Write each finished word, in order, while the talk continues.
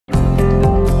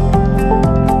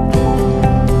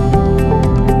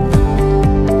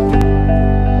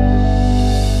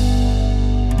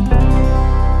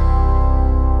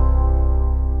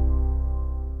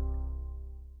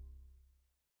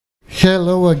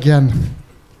hello again.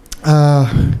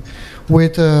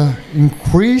 With the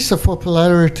increase of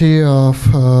popularity of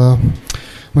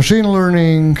machine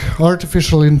learning,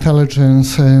 artificial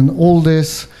intelligence, and all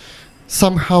this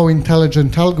somehow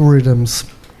intelligent algorithms,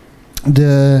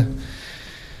 the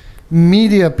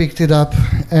media picked it up,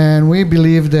 and we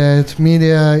believe that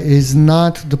media is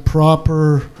not the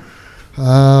proper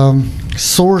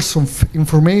source of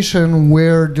information.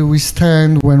 Where do we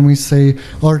stand when we say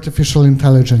artificial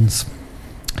intelligence?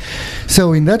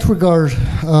 So in that regard,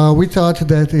 we thought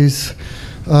that is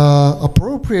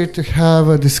appropriate to have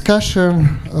a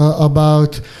discussion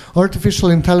about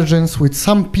artificial intelligence with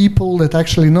some people that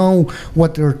actually know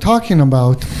what they're talking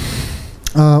about,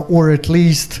 or at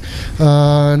least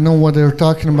know what they're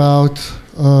talking about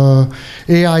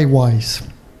AI-wise.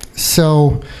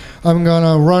 So I'm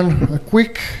gonna run a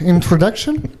quick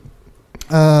introduction.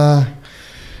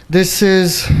 This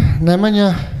is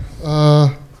Nemanja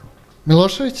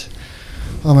Milošević.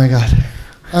 Oh my God.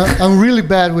 I'm really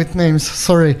bad with names,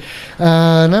 sorry.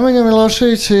 Nemanja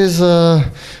Milošević is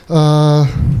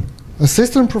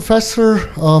assistant professor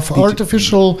of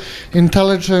artificial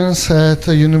intelligence at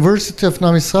the University of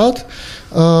Novi Sad,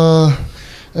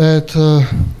 at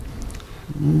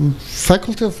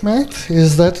Faculty of Math.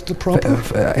 Is that the proper?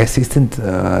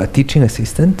 Teaching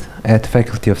assistant at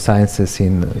Faculty of Sciences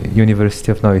in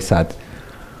University of Novi Sad.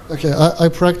 Okay, I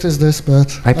practice this,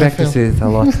 but I practice it a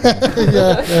lot.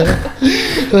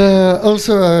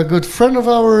 Also a good friend of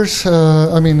ours,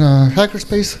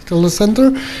 Hackerspace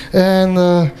Telecenter, and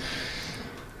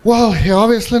well, he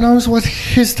obviously knows what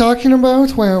he's talking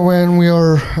about when we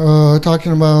are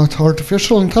talking about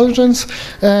artificial intelligence,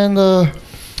 and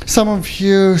some of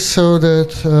you saw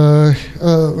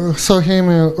him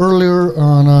earlier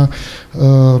on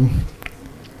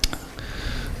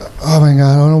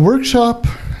on a workshop.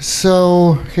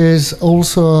 So he's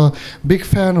also a big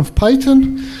fan of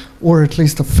Python, or at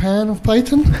least a fan of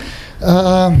Python.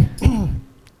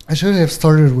 I should have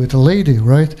started with a lady,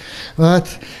 right?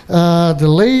 But the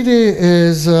lady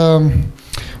is,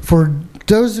 for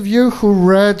those of you who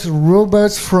read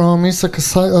Robots from Isaac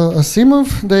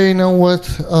Asimov, they know what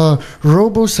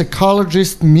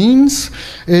robo-psychologist means.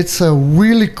 It's a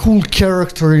really cool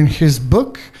character in his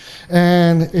book,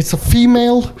 and it's a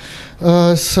female.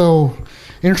 So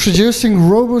introducing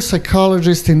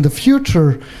robo-psychologist in the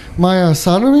future, Maja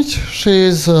Asanović. She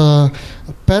is a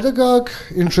pedagogue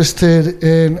interested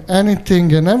in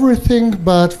anything and everything,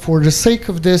 but for the sake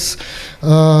of this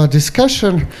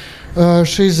discussion,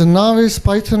 she's a novice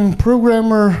Python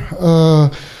programmer,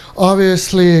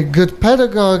 obviously a good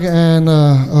pedagogue and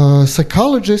a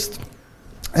psychologist.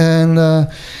 And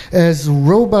as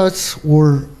robots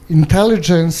or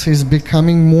intelligence is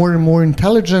becoming more and more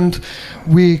intelligent,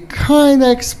 we kind of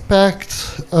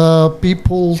expect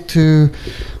people to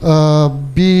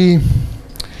be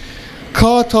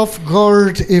caught off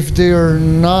guard if they are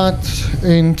not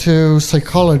into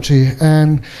psychology,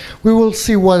 and we will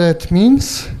see what that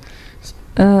means.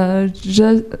 Hi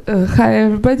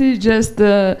everybody, just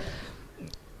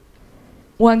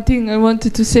one thing I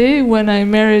wanted to say: when I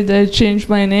married, I changed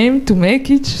my name to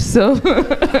Mekić, so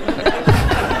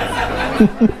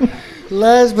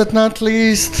Last but not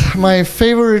least, my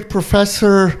favorite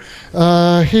professor,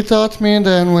 he taught me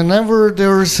that whenever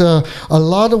there's a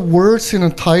lot of words in a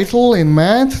title in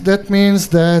math, that means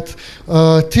that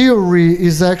theory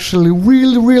is actually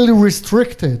really, really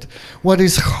restricted. What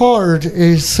is hard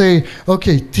is say,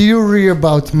 okay, theory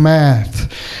about math.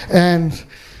 And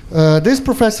this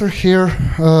professor here,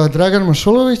 Dragan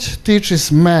Mashulović,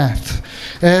 teaches math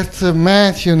at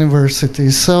Math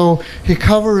University. So he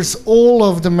covers all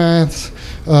of the math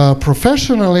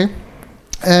professionally.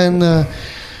 And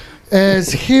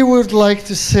as he would like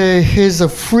to say, he's a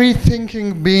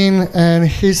free-thinking being, and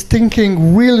he's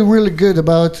thinking really, really good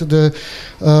about the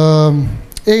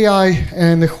AI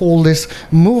and the whole this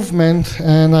movement.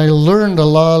 And I learned a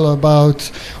lot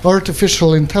about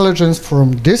artificial intelligence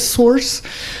from this source.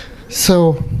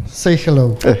 So say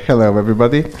hello. Hello,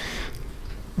 everybody.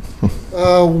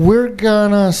 We're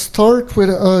gonna start with,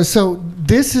 so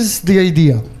this is the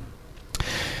idea.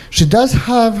 She does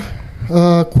have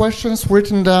questions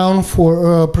written down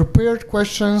for, prepared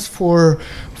questions for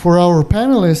our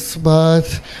panelists,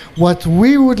 but what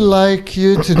we would like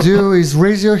you to do is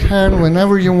raise your hand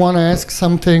whenever you want to ask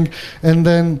something, and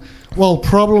then, well,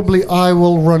 probably I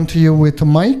will run to you with the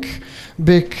mic,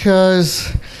 because,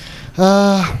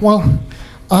 well,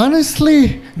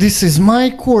 honestly, this is my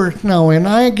court now, and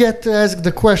I get to ask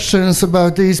the questions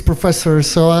about these professors,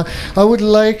 so I would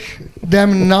like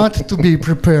them not to be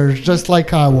prepared, just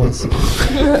like I was.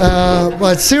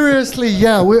 But seriously,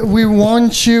 yeah, we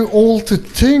want you all to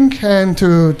think and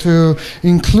to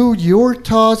include your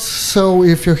thoughts, so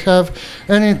if you have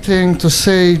anything to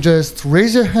say, just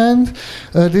raise your hand.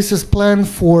 This is planned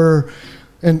for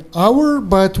an hour,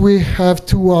 but we have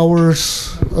 2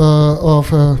 hours of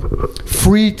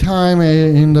free time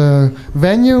in the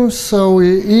venue. So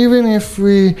even if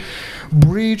we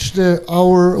breach the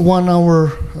 1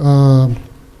 hour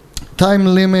time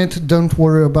limit, don't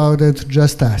worry about it.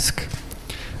 Just ask.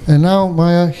 And now,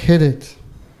 Maya, hit it.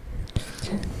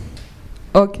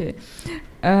 Okay.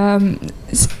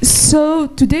 So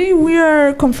today we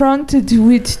are confronted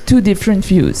with 2 different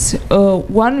views.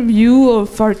 One view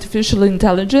of artificial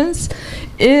intelligence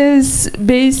is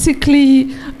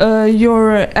basically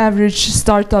your average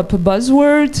startup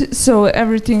buzzword, so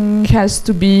everything has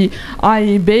to be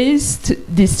AI-based,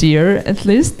 this year at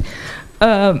least.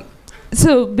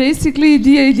 So basically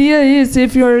the idea is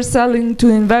if you're selling to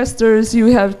investors, you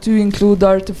have to include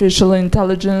artificial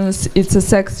intelligence. It's a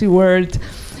sexy word,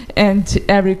 and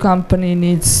every company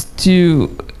needs to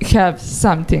have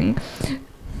something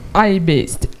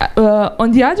AI-based.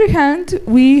 On the other hand,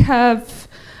 we have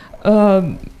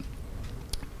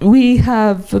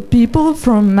people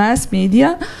from mass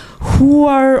media who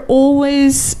are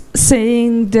always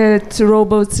saying that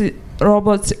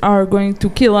robots are going to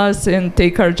kill us and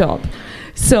take our job.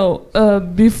 So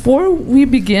before we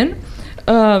begin,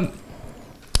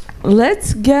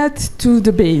 let's get to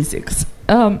the basics.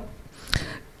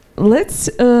 Let's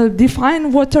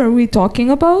define what are we talking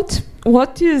about.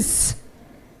 What is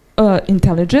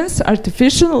intelligence,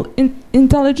 artificial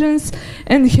intelligence,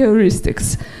 and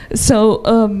heuristics. So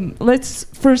let's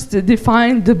first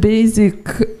define the basic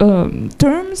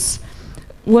terms.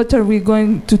 What are we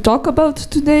going to talk about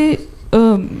today?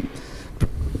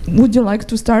 Would you like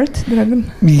to start,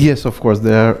 Dragan? Yes, of course.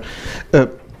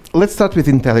 Let's start with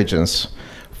intelligence.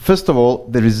 First of all,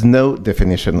 there is no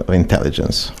definition of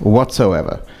intelligence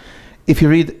whatsoever. If you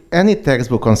read any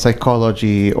textbook on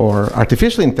psychology or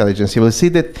artificial intelligence, you will see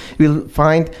that you'll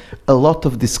find a lot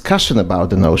of discussion about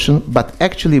the notion, but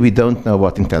actually we don't know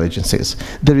what intelligence is.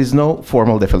 There is no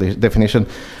formal definition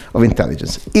of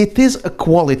intelligence. It is a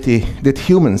quality that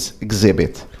humans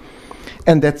exhibit,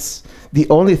 and that's the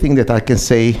only thing that I can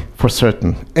say for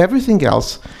certain. Everything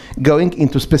else, going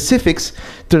into specifics,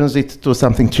 turns it to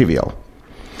something trivial.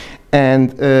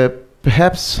 And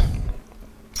perhaps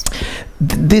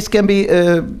this can be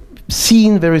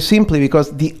seen very simply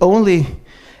because the only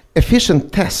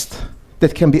efficient test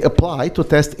that can be applied to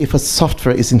test if a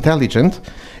software is intelligent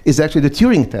is actually the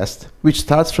Turing test, which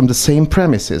starts from the same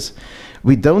premises.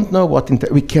 We don't know what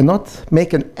we cannot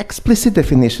make an explicit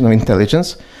definition of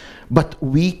intelligence, but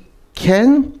we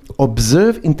can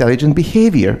observe intelligent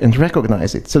behavior and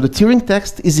recognize it. So the Turing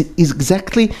test is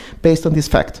exactly based on this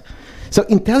fact. So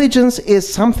intelligence is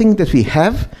something that we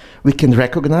have, we can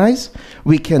recognize,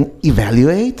 we can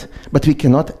evaluate, but we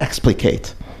cannot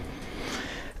explicate.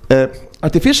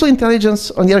 Artificial intelligence,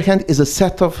 on the other hand, is a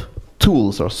set of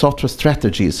tools or software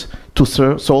strategies to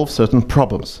solve certain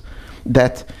problems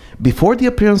that, before the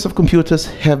appearance of computers,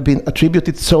 have been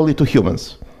attributed solely to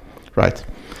humans, right?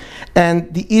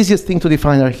 And the easiest thing to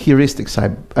define are heuristics.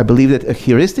 I believe that a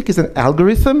heuristic is an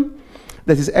algorithm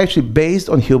that is actually based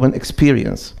on human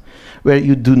experience, where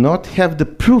you do not have the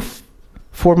proof,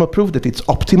 formal proof that it's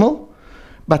optimal,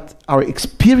 but our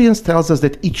experience tells us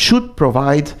that it should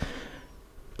provide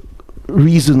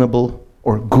reasonable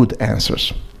or good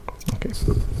answers. Okay.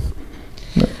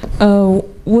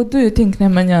 What do you think,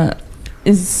 Nemanja,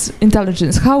 is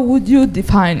intelligence? How would you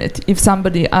define it if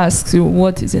somebody asks you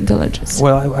what is intelligence?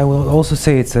 Well, I will also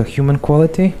say it's a human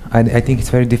quality. I think it's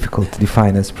very difficult to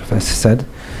define, as Professor said.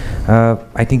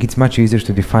 I think it's much easier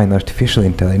to define artificial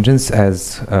intelligence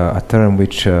as a term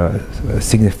which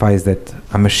signifies that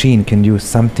a machine can do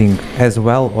something as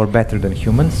well or better than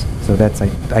humans. So that's,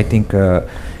 I think,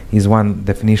 is one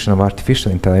definition of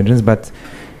artificial intelligence, but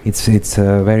it's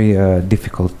very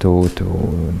difficult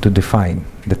to define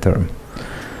the term.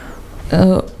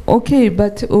 Okay,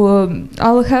 but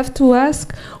I'll have to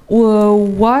ask,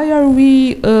 why are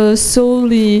we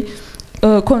solely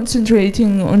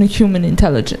concentrating on human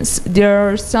intelligence? There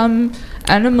are some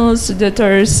animals that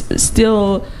are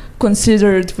still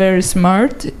considered very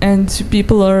smart, and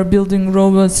people are building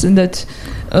robots that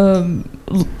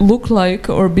look like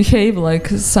or behave like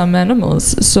some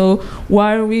animals. So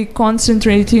why are we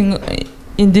concentrating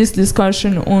in this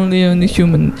discussion only on the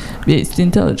human-based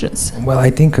intelligence? Well,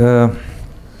 I think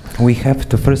we have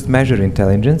to first measure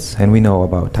intelligence, and we know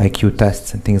about IQ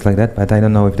tests and things like that, but I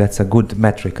don't know if that's a good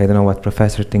metric. I don't know what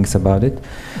professor thinks about it.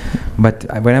 But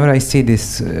whenever I see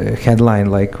this headline,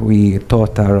 like we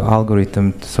taught our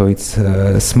algorithm so it's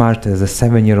smart as a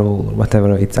 7-year-old,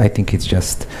 whatever, I think it's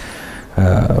just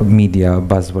media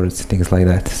buzzwords, things like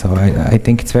that. So I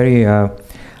think it's very, I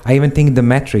even think the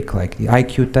metric, like the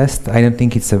IQ test, I don't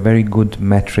think it's a very good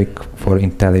metric for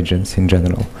intelligence in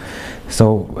general.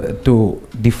 So to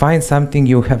define something,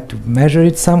 you have to measure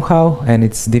it somehow, and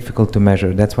it's difficult to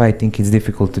measure. That's why I think it's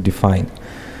difficult to define.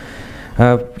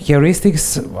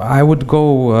 Heuristics, I would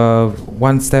go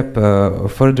one step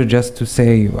further, just to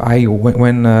say,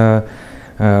 when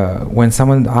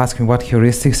someone asks me what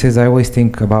heuristics is, I always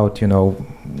think about, from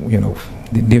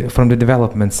the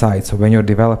development side. So when you're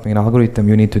developing an algorithm,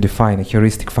 you need to define a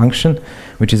heuristic function,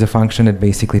 which is a function that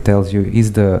basically tells you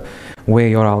is the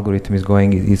way your algorithm is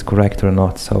going is correct or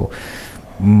not. So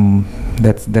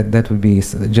that would be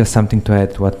just something to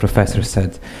add to what Professor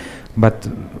said. But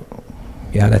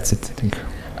yeah, that's it, I think.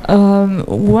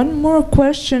 One more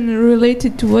question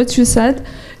related to what you said.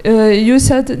 You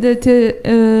said that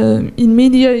in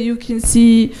media you can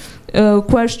see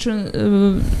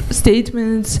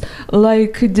statements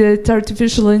like that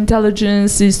artificial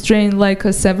intelligence is trained like a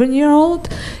 7-year-old.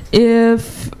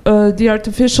 If the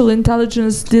artificial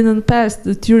intelligence didn't pass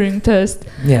the Turing test,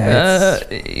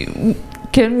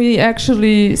 can we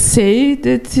actually say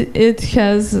that it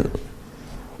has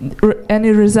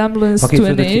any resemblance to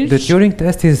an age? The Turing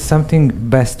test is something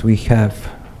best we have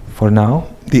for now.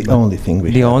 The only thing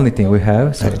we have. The only thing we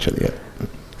have. So actually, yeah.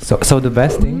 So the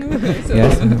best thing,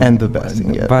 yes. And the best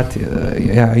thing, yeah. But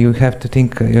yeah, you have to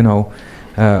think,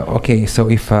 okay, so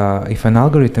if an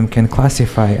algorithm can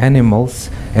classify animals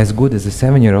as good as a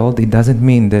 7-year-old, it doesn't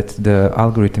mean that the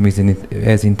algorithm is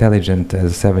as intelligent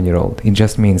as a 7-year-old. It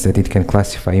just means that it can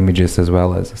classify images as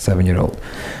well as a 7-year-old.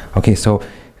 Okay, so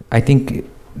I think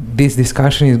this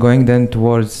discussion is going then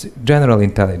towards general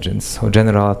intelligence or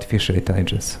general artificial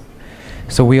intelligence.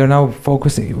 So we are now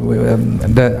focusing.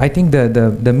 I think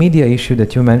the media issue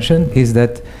that you mentioned is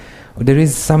that there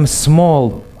is some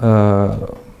small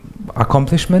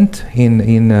accomplishment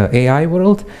in AI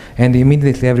world, and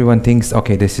immediately everyone thinks,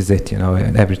 okay, this is it.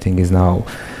 Everything is now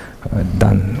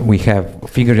done. We have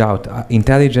figured out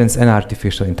intelligence and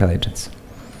artificial intelligence,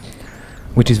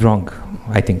 which is wrong,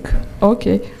 I think.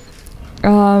 Okay.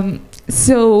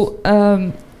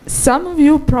 Some of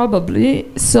you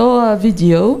probably saw a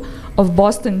video of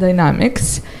Boston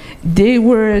Dynamics. They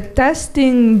were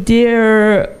testing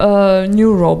their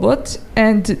new robot,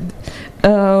 and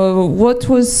what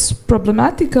was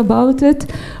problematic about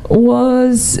it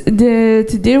was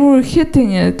that they were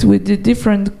hitting it with the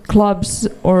different clubs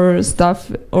or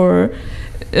stuff, or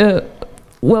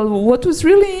what was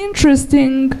really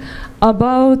interesting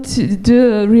about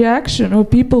the reaction of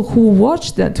people who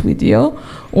watched that video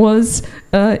was,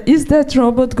 is that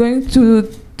robot going to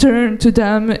turn to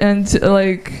them and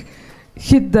like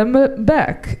hit them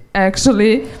back?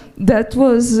 Actually, that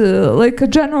was like a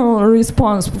general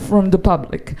response from the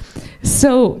public.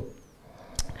 So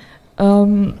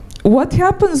what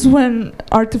happens when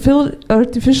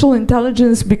artificial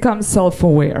intelligence becomes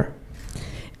self-aware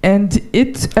and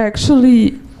it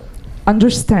actually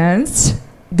understands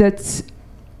that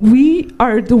we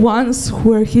are the ones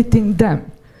who are hitting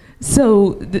them?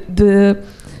 So the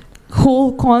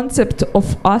whole concept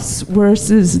of us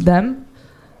versus them.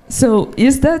 So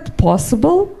is that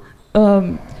possible?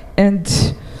 And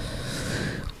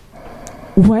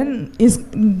when is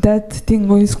that thing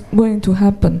going to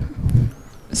happen?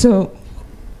 So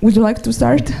would you like to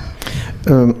start?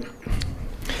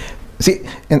 See,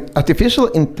 an artificial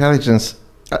intelligence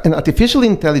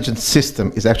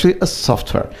system is actually a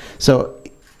software. So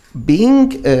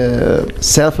being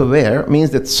self-aware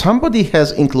means that somebody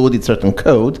has included certain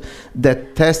code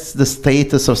that tests the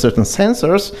status of certain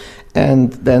sensors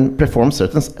and then performs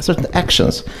certain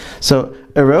actions. So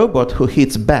a robot who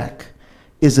hits back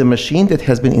is a machine that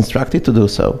has been instructed to do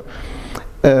so.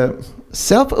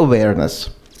 Self-awareness,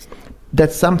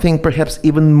 that's something perhaps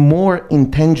even more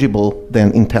intangible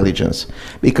than intelligence,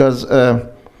 because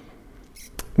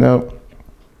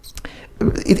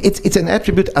it's an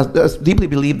attribute, I deeply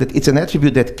believe that it's an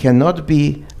attribute that cannot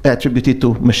be attributed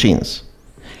to machines.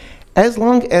 As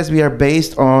long as we are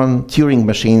based on Turing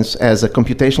machines as a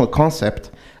computational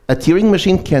concept, a Turing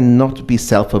machine cannot be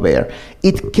self-aware.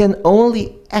 It can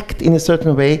only act in a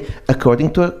certain way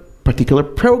according to a particular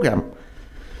program.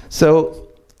 So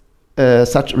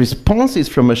such responses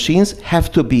from machines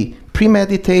have to be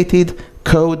premeditated,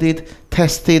 coded,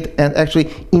 tested, and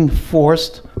actually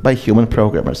enforced by human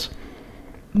programmers.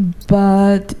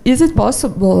 But is it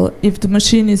possible, if the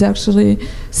machine is actually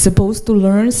supposed to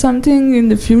learn something in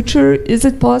the future, is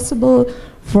it possible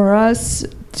for us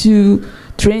to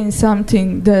train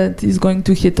something that is going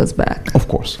to hit us back? Of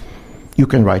course. You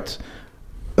can write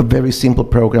a very simple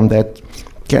program that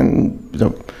can,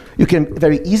 you can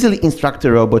very easily instruct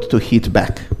a robot to hit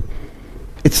back.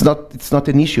 It's not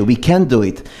an issue. We can do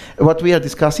it. What we are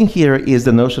discussing here is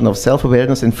the notion of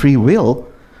self-awareness and free will,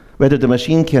 whether the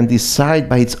machine can decide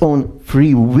by its own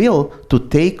free will to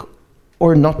take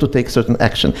or not to take certain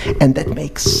action. And that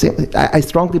makes, I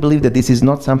strongly believe that this is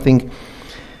not something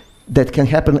that can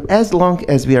happen as long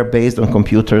as we are based on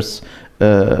computers,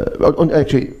 on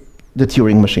actually the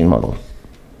Turing machine model.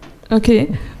 Okay,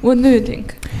 what do you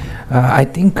think? I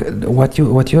think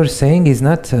what you're saying is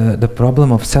not the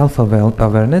problem of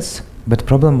self-awareness, but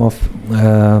problem of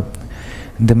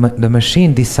the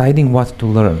machine deciding what to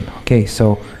learn. Okay,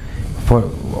 so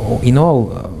in all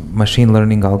machine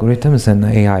learning algorithms and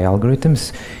AI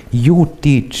algorithms, you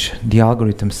teach the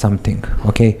algorithm something.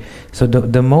 Okay, so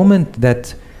the moment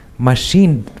that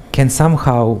machine can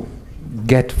somehow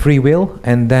get free will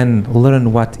and then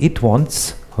learn what it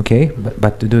wants, okay,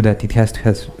 but to do that it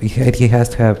has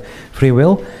to have free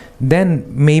will, then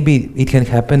maybe it can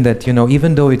happen that, you know,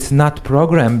 even though it's not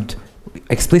programmed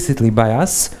explicitly by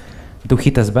us to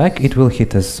hit us back, it will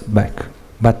hit us back.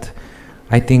 But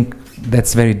I think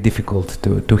that's very difficult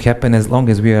to happen as long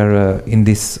as we are in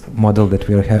this model that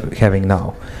we are having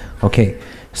now. Okay,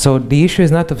 so the issue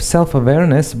is not of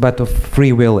self-awareness but of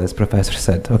free will, as Professor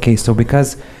said. Okay, so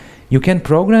because you can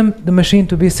program the machine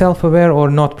to be self-aware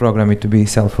or not program it to be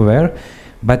self-aware,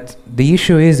 but the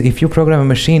issue is if you program a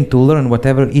machine to learn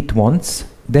whatever it wants,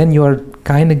 then you are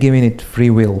kind of giving it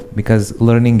free will, because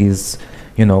learning is,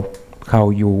 you know, how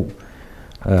you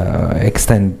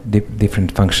extend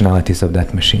different functionalities of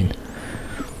that machine.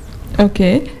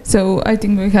 Okay, so I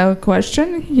think we have a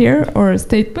question here or a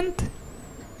statement.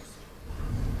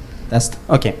 That's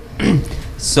okay.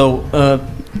 So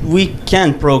we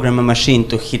can program a machine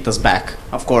to hit us back,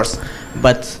 of course,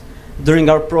 but during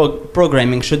our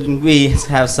programming, shouldn't we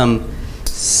have some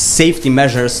safety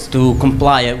measures to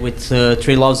comply with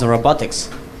 3 laws of robotics?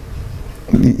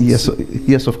 Yes,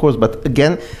 yes, of course. But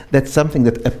again, that's something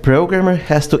that a programmer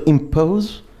has to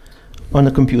impose on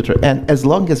a computer. And as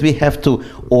long as we have to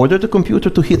order the computer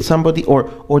to hit somebody or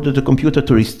order the computer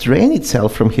to restrain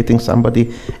itself from hitting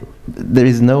somebody, there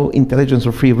is no intelligence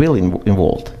or free will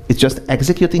involved. It's just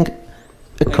executing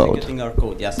a code. Executing our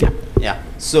code, yes. Yeah. Yeah.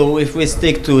 So if we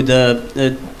stick to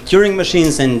the Turing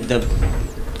machines and the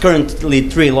currently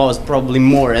 3 laws, probably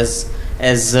more as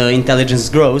intelligence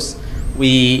grows,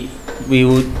 we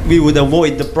would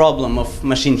avoid the problem of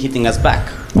machine hitting us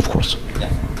back. Of course. Yeah.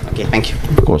 Okay, thank you.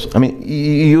 Of course. I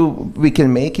mean, we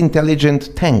can make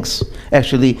intelligent tanks.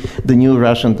 Actually,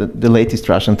 the latest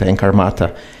Russian tank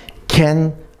Armata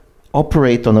can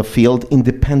operate on a field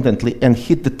independently and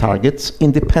hit the targets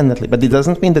independently. But it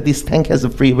doesn't mean that this tank has a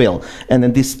free will and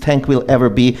that this tank will ever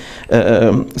be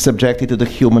subjected to the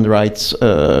human rights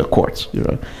courts. You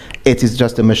know? It is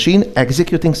just a machine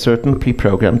executing certain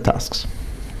pre-programmed tasks.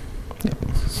 Yeah.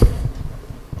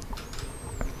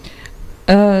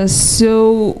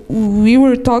 So we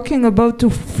were talking about the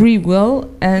free will,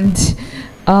 and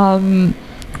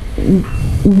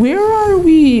where are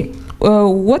we?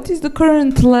 What is the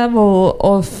current level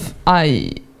of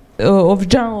AI, of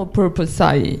general purpose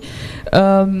AI?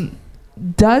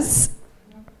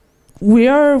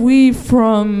 Where are we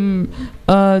from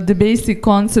the basic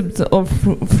concept of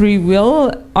free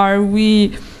will? Are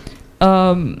we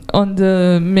on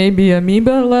the maybe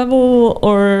amoeba level,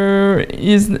 or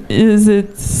is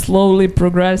it slowly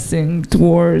progressing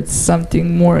towards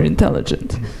something more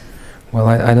intelligent? Well,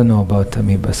 I don't know about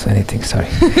amoebas, anything, sorry.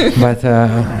 But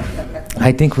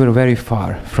I think we're very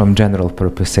far from general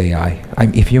purpose AI.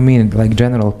 If you mean like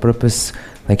general purpose,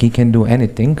 like it can do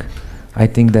anything, I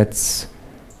think that's,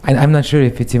 I'm not sure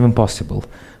if it's even possible,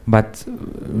 but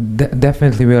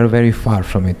definitely we are very far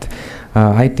from it.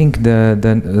 I think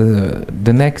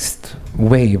the next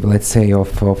wave, let's say,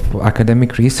 of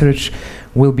academic research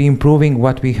will be improving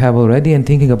what we have already and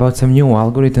thinking about some new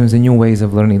algorithms and new ways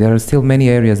of learning. There are still many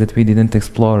areas that we didn't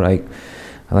explore,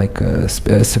 like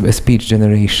speech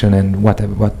generation and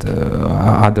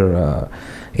other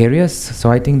areas.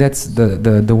 So I think that's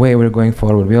the way we're going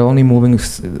forward. We are only moving,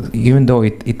 even though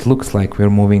it looks like we're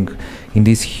moving in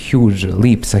these huge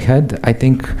leaps ahead. I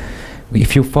think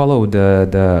if you follow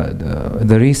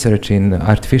the research in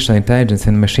artificial intelligence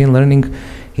and machine learning,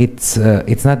 it's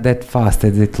not that fast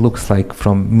as it looks like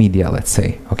from media, let's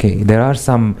say. Okay, there are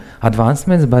some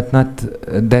advancements, but not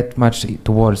that much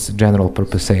towards general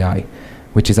purpose AI.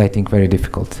 which is, I think, very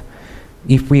difficult.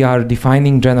 If we are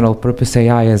defining general purpose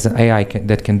AI as an AI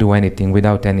that can do anything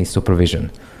without any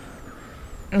supervision.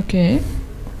 Okay.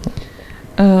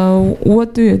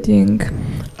 What do you think?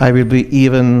 I will be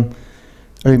even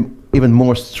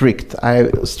more strict. I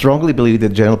strongly believe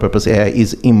that general purpose AI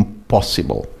is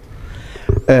impossible.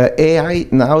 AI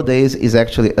nowadays is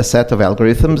actually a set of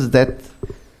algorithms that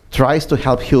tries to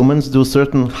help humans do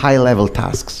certain high-level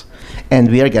tasks. And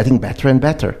we are getting better and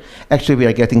better. Actually, we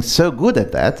are getting so good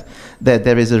at that that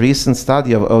there is a recent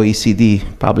study of OECD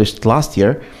published last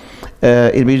year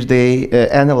in which they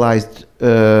analyzed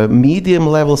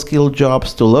medium-level skill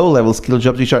jobs to low-level skill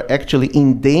jobs, which are actually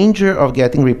in danger of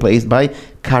getting replaced by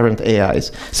current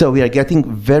AIs. So we are getting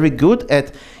very good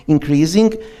at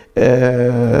increasing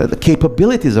the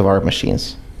capabilities of our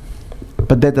machines.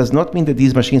 But that does not mean that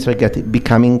these machines are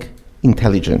becoming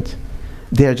intelligent.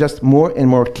 They are just more and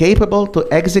more capable to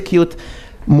execute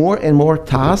more and more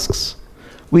tasks,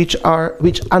 which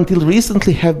until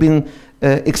recently have been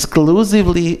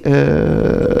exclusively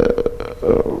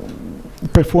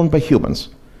performed by humans.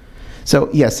 So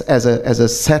yes, as a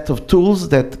set of tools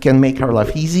that can make our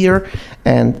life easier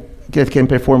and that can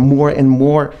perform more and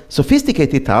more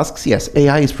sophisticated tasks, yes,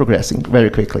 AI is progressing very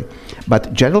quickly.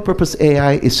 But general purpose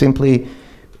AI is simply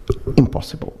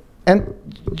impossible. And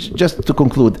just to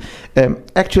conclude,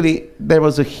 actually there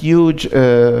was a huge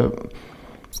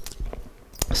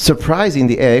surprise in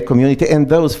the AI community and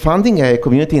those funding AI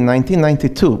community in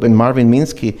 1992 when Marvin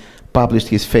Minsky published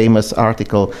his famous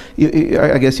article.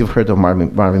 I guess you've heard of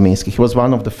Marvin Minsky. He was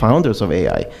one of the founders of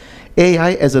AI.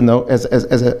 AI as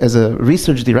a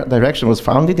research direction was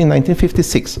founded in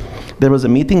 1956. There was a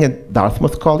meeting at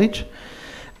Dartmouth College,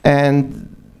 and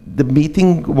the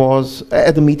meeting was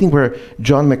at the meeting were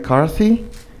John McCarthy,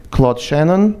 Claude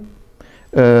Shannon,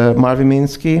 Marvin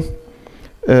Minsky,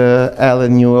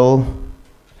 Alan Newell.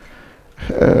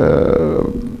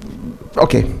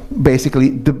 Okay, basically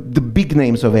the big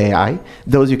names of AI,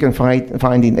 those you can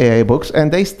find in AI books,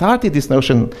 and they started this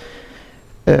notion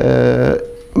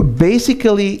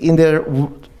basically in their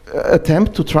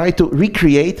attempt to try to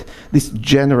recreate this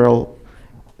general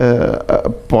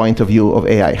point of view of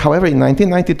AI. However, in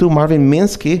 1992, Marvin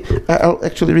Minsky, I'll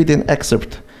actually read an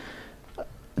excerpt.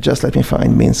 Just let me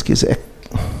find Minsky's.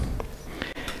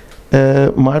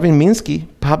 Marvin Minsky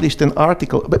published an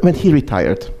article, but when he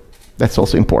retired. That's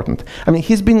also important. I mean,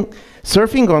 he's been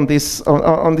surfing on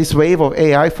this wave of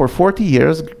AI for 40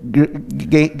 years,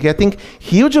 getting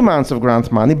huge amounts of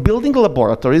grant money, building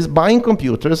laboratories, buying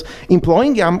computers,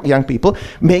 employing young people,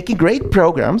 making great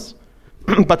programs.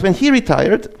 But when he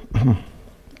retired,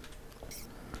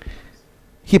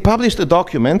 he published a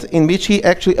document in which he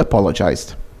actually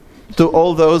apologized to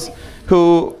all those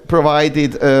who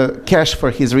provided cash for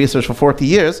his research for 40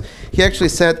 years. He actually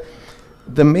said,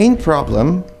 the main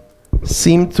problem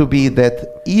seemed to be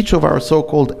that each of our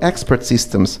so-called expert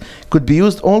systems could be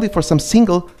used only for some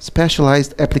single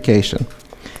specialized application.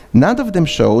 None of them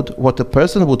showed what a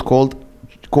person would call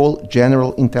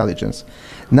general intelligence.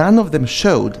 None of them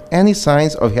showed any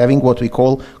signs of having what we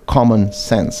call common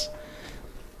sense.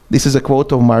 This is a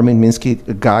quote of Marvin Minsky,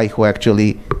 a guy who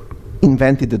actually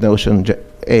invented the notion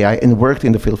AI and worked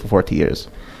in the field for 40 years.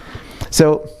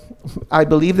 So I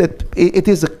believe that it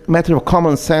is a matter of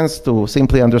common sense to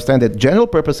simply understand that general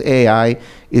purpose AI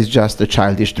is just a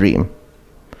childish dream.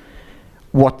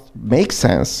 What makes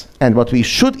sense and what we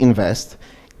should invest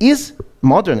is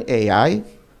modern AI,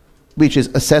 which is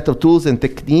a set of tools and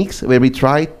techniques where we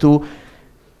try to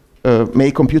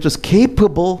make computers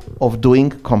capable of doing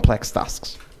complex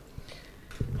tasks.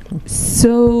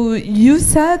 So you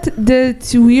said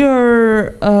that we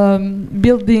are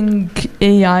building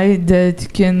AI that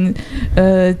can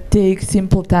take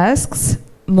simple tasks.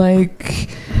 Like,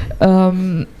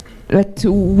 at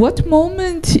what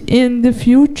moment in the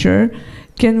future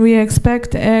can we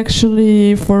expect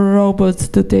actually for robots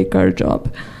to take our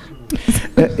job?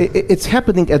 It's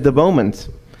happening at the moment.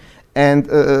 And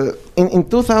in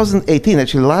 2018,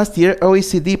 actually last year,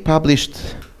 OECD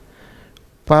published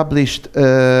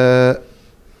an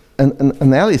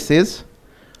analysis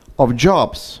of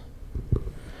jobs.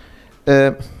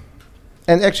 And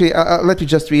actually, let me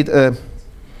just read a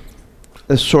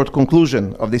short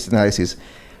conclusion of this analysis.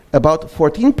 About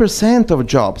 14% of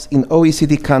jobs in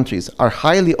OECD countries are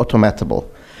highly automatable.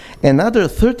 Another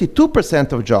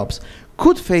 32% of jobs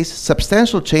could face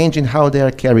substantial change in how they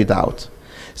are carried out.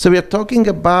 So we are talking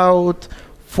about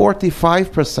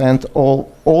 45%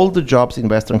 all the jobs in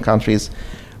Western countries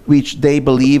which they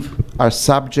believe are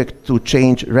subject to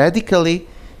change radically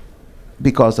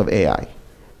because of AI.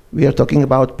 We are talking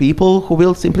about people who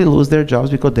will simply lose their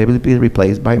jobs because they will be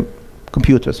replaced by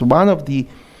computers. One of the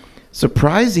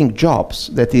surprising jobs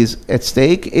that is at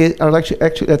stake are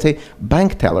actually, let's say,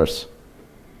 bank tellers.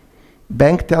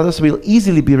 Bank tellers will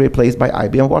easily be replaced by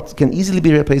IBM Watson, can easily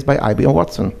be replaced by IBM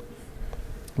Watson,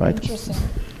 right? Interesting.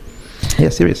 Yeah,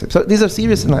 seriously. So these are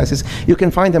serious analyses. You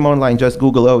can find them online. Just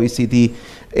Google OECD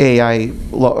AI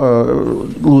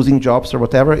losing jobs or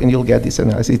whatever, and you'll get this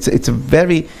analysis. It's a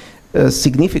very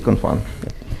significant one.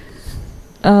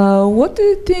 What do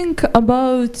you think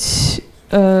about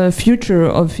future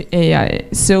of AI?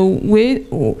 So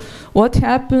what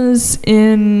happens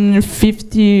in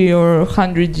 50 or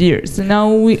 100 years?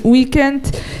 Now we can't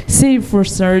say for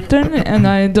certain, and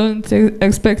I don't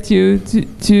expect you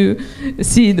to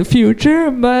see the future,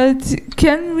 but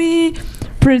can we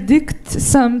predict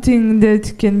something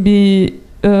that can be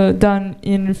done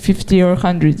in 50 or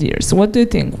 100 years? What do you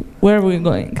think? Where are we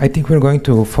going? I think we're going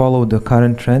to follow the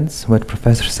current trends, what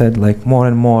Professor said, like more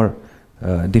and more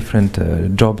different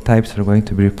job types are going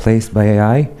to be replaced by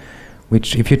AI,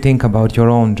 which if you think about your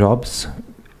own jobs,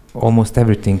 almost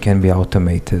everything can be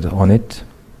automated on it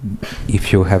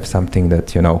if you have something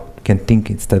that, you know, can think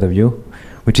instead of you,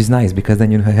 which is nice because then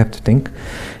you don't have to think.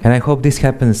 And I hope this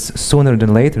happens sooner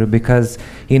than later, because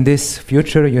in this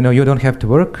future, you know, you don't have to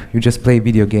work, you just play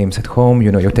video games at home,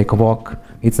 you know, you take a walk,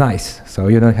 it's nice. So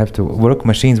you don't have to work,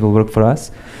 machines will work for us.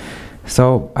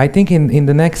 So I think in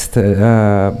the next 50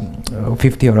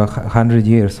 or 100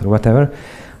 years or whatever,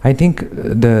 I think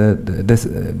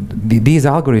these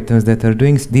algorithms that are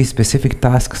doing these specific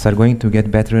tasks are going to get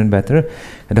better and better.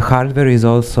 And the hardware is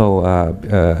also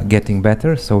getting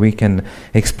better, so we can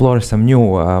explore some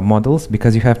new models,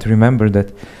 because you have to remember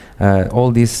that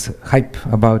all this hype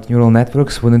about neural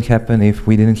networks wouldn't happen if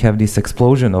we didn't have this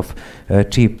explosion of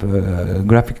cheap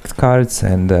graphics cards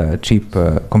and cheap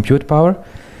compute power.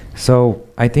 So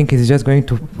I think it's just going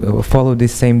to follow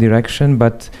this same direction,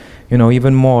 but you know,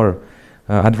 even more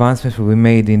advancements will be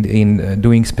made in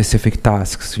doing specific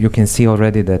tasks. You can see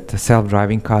already that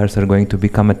self-driving cars are going to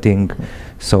become a thing.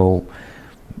 So,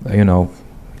 you know,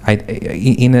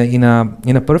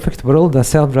 in a perfect world, a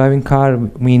self-driving car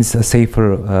means a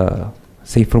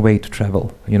safer way to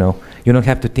travel. You know, you don't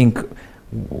have to think,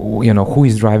 you know, who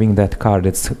is driving that car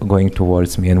that's going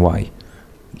towards me and why.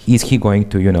 Is he going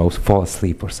to, you know, fall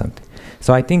asleep or something?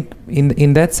 So I think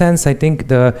in that sense, I think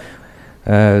the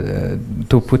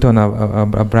to put on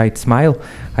a bright smile,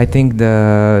 I think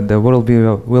the world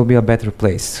will be a better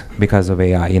place because of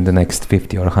AI in the next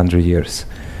 50 or 100 years.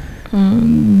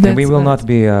 And we will not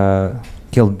be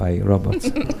killed by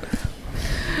robots.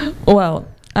 Well,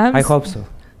 I hope so.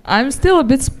 I'm still a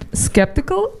bit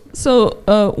skeptical. So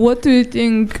what do you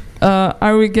think?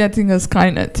 Are we getting a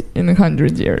Skynet in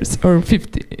 100 years or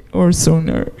 50 or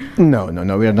sooner? No,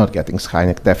 we are not getting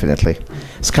Skynet, definitely.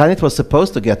 Skynet was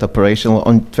supposed to get operational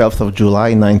on 12th of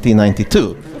July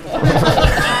 1992.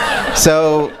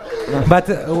 So, but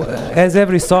as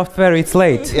every software, it's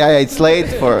late. Yeah, it's late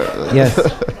for... Yes.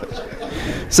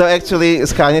 So actually,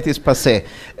 Skynet is passé.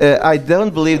 I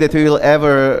don't believe that we will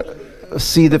ever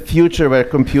see the future where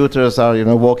computers are, you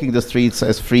know, walking the streets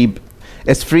as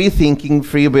free-thinking,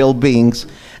 free-will beings,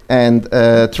 and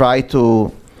try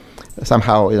to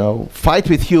somehow, you know, fight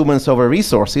with humans over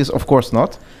resources. Of course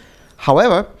not.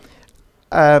 However,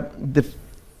 the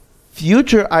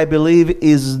future, I believe,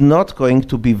 is not going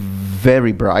to be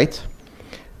very bright,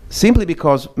 simply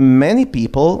because many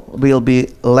people will be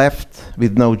left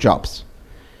with no jobs.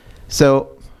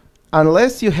 So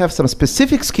unless you have some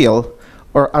specific skill,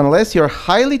 or unless you're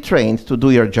highly trained to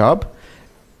do your job,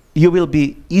 you will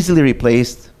be easily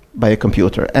replaced by a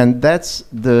computer. And that's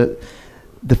the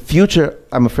future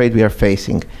I'm afraid we are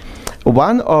facing.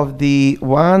 One of the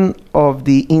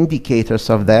indicators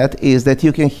of that is that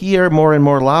you can hear more and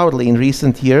more loudly in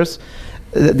recent years,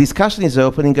 the discussion is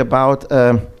opening about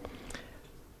a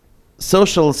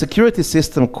social security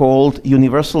system called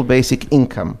universal basic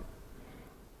income.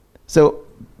 So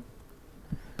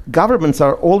governments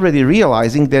are already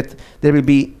realizing that there will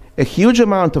be a huge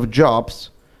amount of jobs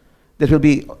that will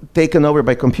be taken over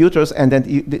by computers, and then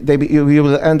you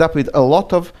will end up with a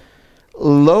lot of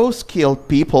low-skilled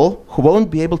people who won't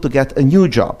be able to get a new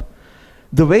job.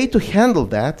 The way to handle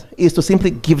that is to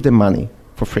simply give them money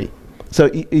for free. So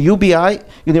UBI,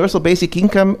 Universal Basic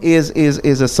Income, is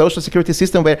a social security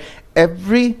system where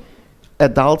every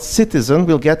adult citizen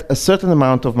will get a certain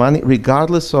amount of money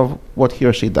regardless of what he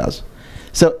or she does.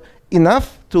 So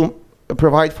enough to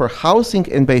provide for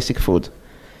housing and basic food,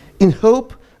 in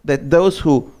hope that those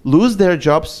who lose their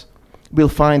jobs will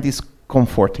find this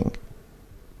comforting.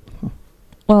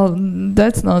 Well,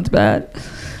 that's not bad.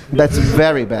 That's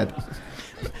very bad.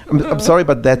 I'm sorry,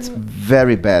 but that's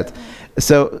very bad.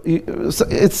 So, so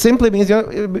it simply means, you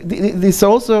know, this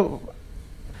also,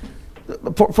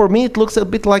 for me, it looks a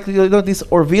bit like, you know, this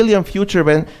Orwellian future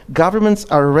when governments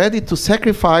are ready to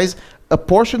sacrifice a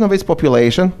portion of its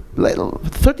population,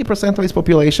 30% of its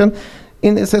population,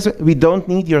 in the sense we don't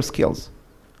need your skills.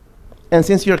 And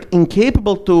since you're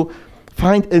incapable to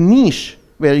find a niche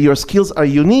where your skills are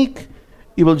unique,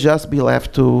 you will just be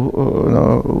left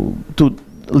to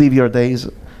live your days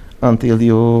until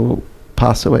you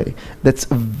pass away. That's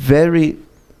a very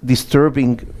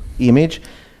disturbing image,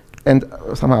 and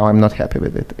somehow I'm not happy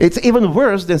with it. It's even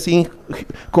worse than seeing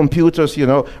computers, you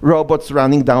know, robots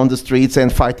running down the streets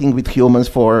and fighting with humans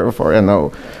for you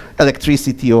know,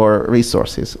 electricity or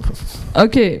resources.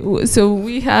 Okay, so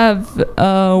we have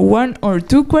 1 or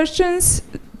 2 questions,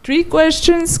 3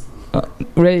 questions.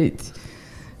 Great.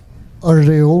 Are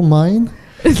they all mine?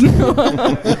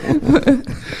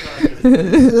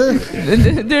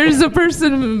 There's a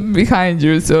person behind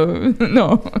you, so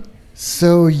no.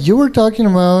 So you were talking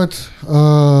about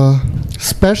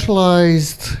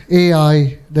specialized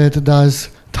AI that does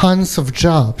tons of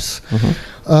jobs.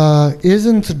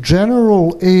 Isn't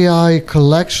general AI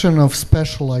collection of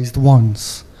specialized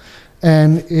ones?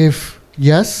 And if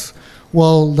yes,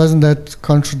 well, doesn't that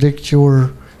contradict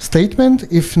your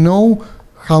statement? If no,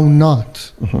 how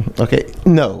not? Okay,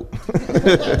 no.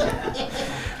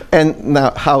 And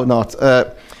now, how not?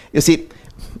 You see,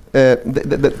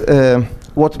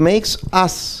 what makes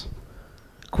us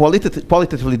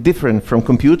qualitatively different from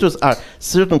computers are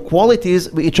certain qualities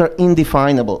which are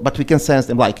indefinable, but we can sense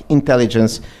them, like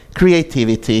intelligence,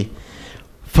 creativity,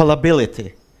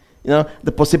 fallibility. You know,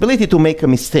 the possibility to make a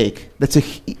mistake. That's a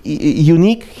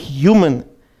unique human.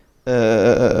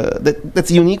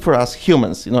 That's unique for us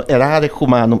humans. You know, errare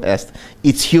humanum est.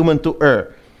 It's human to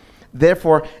err.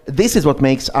 Therefore, this is what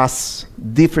makes us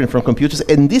different from computers,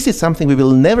 and this is something we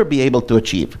will never be able to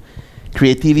achieve.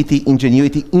 Creativity,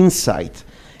 ingenuity, insight.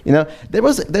 You know, there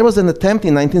was an attempt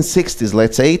in 1960s,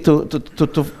 let's say,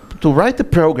 to write a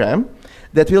program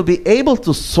that will be able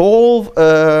to solve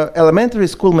elementary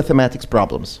school mathematics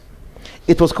problems.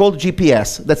 It was called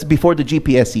GPS. That's before the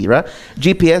GPS era.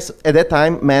 GPS at that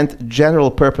time meant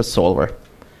general purpose solver.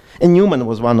 And Newman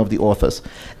was one of the authors.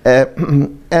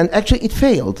 And actually it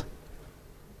failed.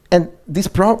 And this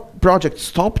project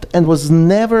stopped and was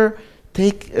never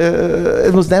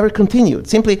continued.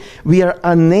 Simply, we are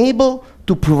unable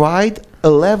to provide a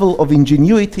level of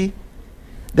ingenuity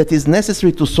that is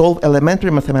necessary to solve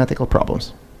elementary mathematical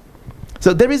problems.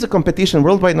 So there is a competition,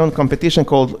 worldwide known competition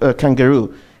called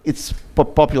Kangaroo. It's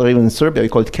popular even in Serbia. We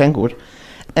call it Kangur.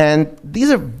 And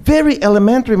these are very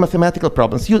elementary mathematical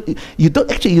problems. You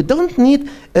don't need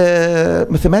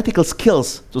mathematical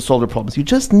skills to solve the problems. You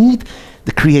just need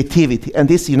the creativity and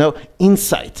this, you know,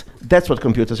 insight. That's what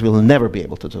computers will never be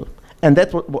able to do. And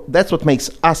that's what makes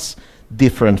us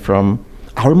different from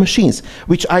our machines,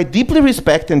 which I deeply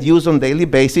respect and use on a daily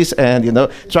basis, and, you know,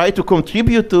 try to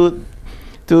contribute to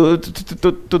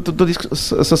this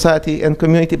society and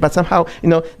community. But somehow, you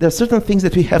know, there are certain things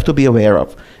that we have to be aware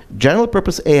of. General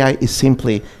purpose AI is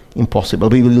simply impossible.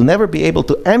 We will never be able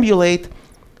to emulate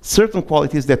certain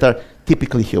qualities that are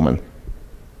typically human.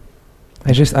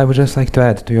 I would just like to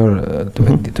add to your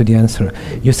to the answer.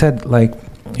 You said, like,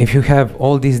 if you have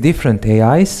all these different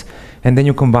AIs and then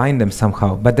you combine them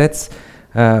somehow, but that's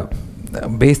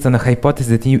based on a hypothesis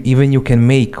that you can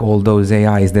make all those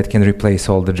AIs that can replace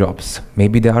all the jobs.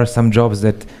 Maybe there are some jobs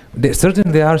that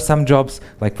certainly there are some jobs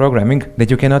like programming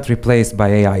that you cannot replace by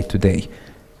AI today.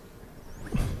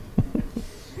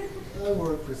 I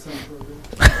work with some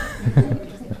programming.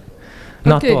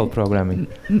 Not all programming.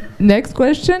 Next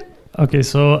question. Okay,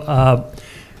 so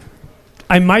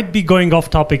I might be going off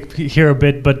topic here a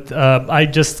bit, but I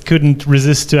just couldn't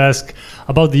resist to ask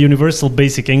about the universal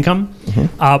basic income.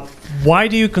 Why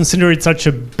do you consider it such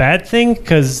a bad thing?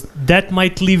 Because that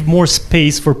might leave more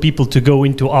space for people to go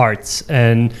into arts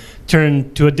and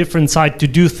turn to a different side to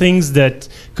do things that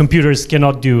computers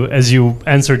cannot do, as you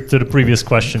answered to the previous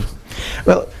question.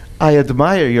 Well, I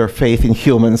admire your faith in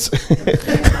humans.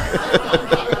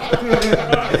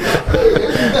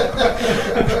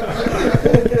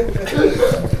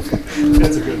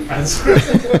 That's a good answer.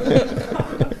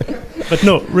 But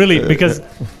no, really, because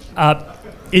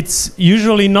it's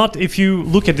usually not, if you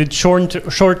look at it short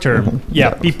term,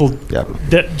 people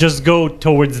that just go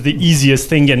towards the easiest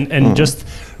thing and just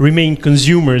remain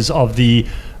consumers of the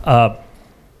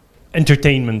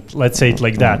entertainment, let's say it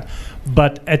like that.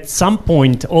 But at some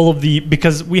point,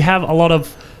 because we have a lot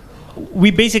of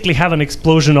we basically have an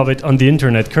explosion of it on the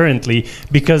internet currently,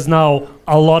 because now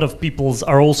a lot of peoples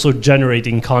are also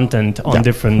generating content on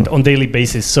on daily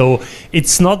basis. So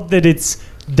it's not that it's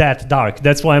that dark.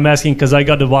 That's why I'm asking, because I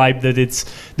got the vibe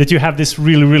that you have this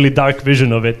really, really dark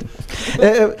vision of it.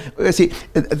 See,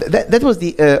 that was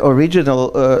the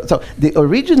original. So the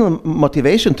original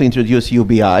motivation to introduce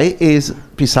UBI is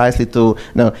precisely to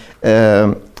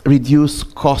reduce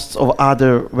costs of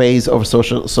other ways of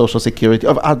social security,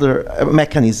 of other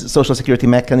social security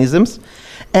mechanisms,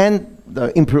 and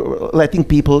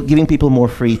giving people more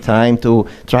free time to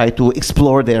try to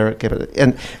explore their capability.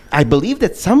 And I believe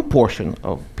that some portion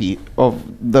of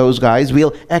those guys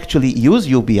will actually use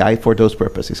UBI for those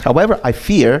purposes. However, I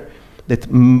fear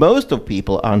that most of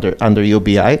people under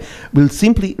UBI will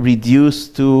simply reduce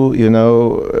to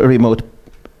remote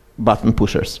button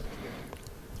pushers.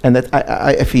 And that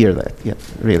I fear that, yeah,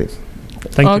 really.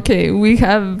 Thank you. Okay, we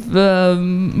have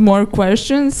more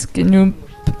questions. Can you?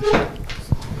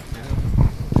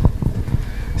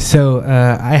 So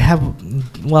I have,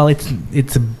 well,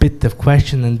 it's a bit of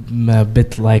question and a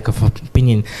bit like of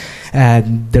opinion.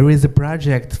 There is a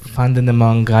project funded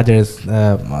among others.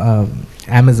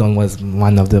 Amazon was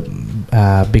one of the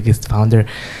biggest founder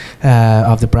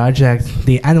of the project.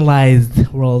 They analyzed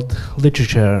world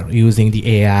literature using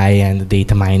the AI and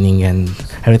data mining and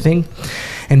everything.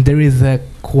 And there is a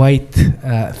quite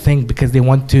thing, because they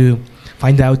want to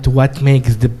find out what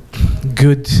makes the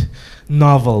good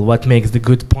novel, what makes the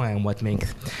good poem,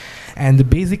 and the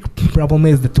basic problem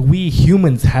is that we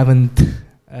humans haven't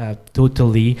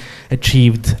totally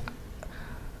achieved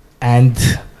and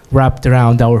wrapped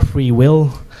around our free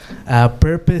will,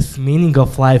 purpose, meaning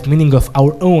of life, meaning of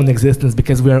our own existence,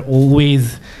 because we are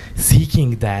always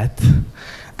seeking that.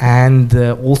 And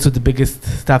also the biggest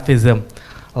stuff is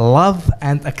love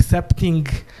and accepting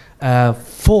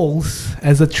false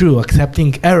as a true,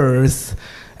 accepting errors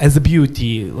as a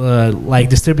beauty, like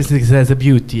disturbances as a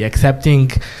beauty, accepting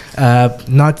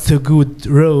not so good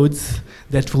roads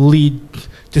that will lead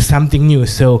to something new.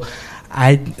 So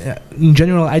in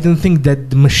general, I don't think that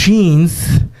the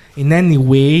machines in any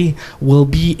way will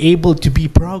be able to be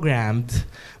programmed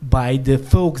by the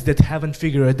folks that haven't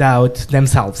figured it out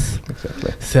themselves.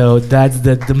 Exactly. So that's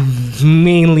the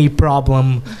mainly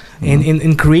problem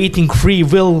in creating free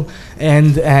will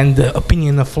and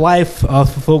opinion of life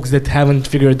of folks that haven't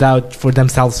figured it out for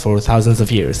themselves for thousands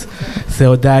of years.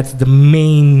 So that's the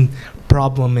main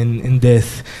problem in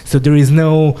this. So there is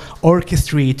no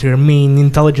orchestrator, main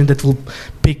intelligent that will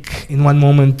pick in one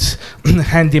moment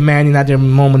handyman, in another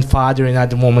moment father, in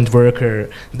another moment worker,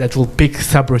 that will pick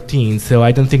subroutines. So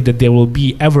I don't think that there will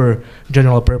be ever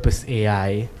general purpose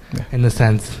AI in a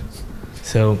sense.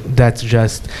 So that's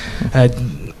just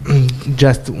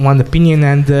one opinion,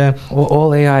 and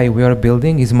all AI we are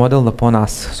building is modeled upon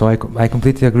us. So I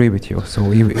completely agree with you. So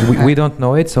we don't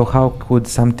know it, so how could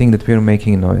something that we're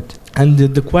making know it? And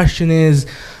the question is,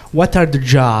 what are the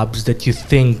jobs that you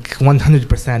think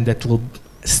 100% that will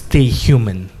stay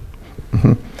human?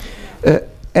 Mm-hmm.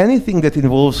 Anything that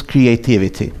involves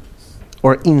creativity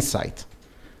or insight,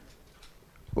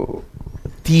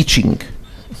 teaching.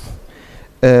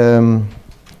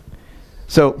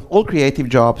 So all creative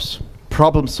jobs,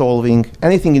 problem solving,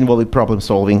 anything involving problem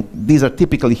solving, these are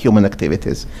typically human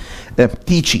activities.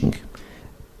 Teaching.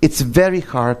 It's very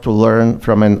hard to learn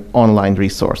from an online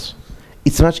resource.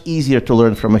 It's much easier to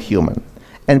learn from a human.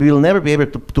 And we will never be able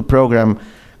to program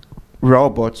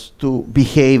robots to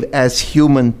behave as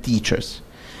human teachers.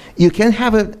 You can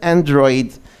have an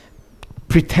android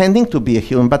pretending to be a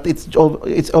human, but it's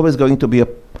always going to be a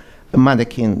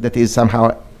mannequin that is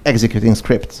somehow executing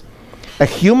scripts. A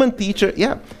human teacher,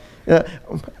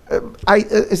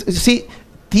 see,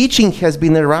 teaching has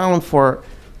been around for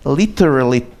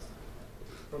literally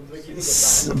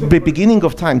the beginning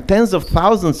of time, tens of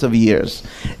thousands of years,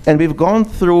 and we've gone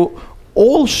through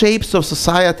all shapes of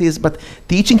societies, but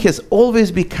teaching has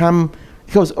always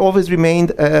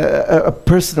remained a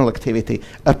personal activity,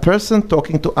 a person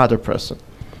talking to other person.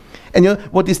 And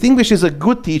what distinguishes a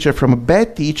good teacher from a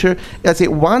bad teacher, let's say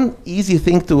one easy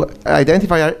thing to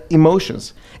identify are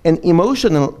emotions. An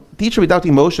emotional teacher without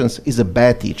emotions is a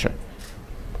bad teacher.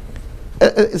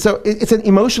 So it's an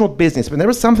emotional business.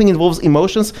 Whenever something involves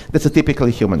emotions, that's a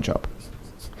typically human job.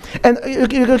 And you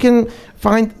can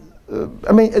find,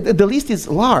 the list is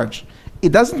large.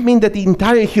 It doesn't mean that the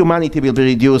entire humanity will be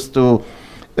reduced to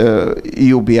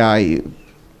UBI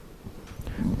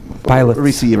pilots.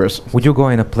 Receivers. Would you go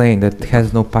in a plane that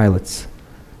has no pilots?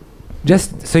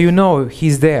 Just so you know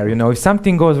he's there, if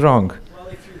something goes wrong. Well,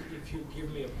 if you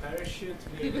give me a parachute,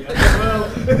 maybe I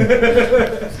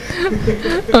will.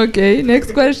 Okay,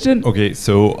 next question. Okay,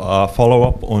 so follow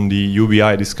up on the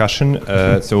UBI discussion.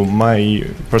 So my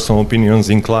personal opinions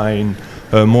incline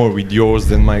more with yours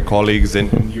than my colleagues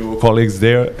and your colleagues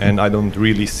there, and I don't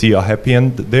really see a happy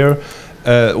end there.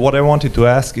 What I wanted to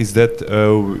ask is that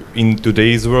in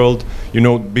today's world, you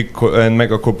know, big and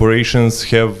mega corporations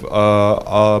have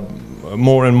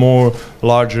more and more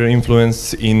larger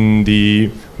influence in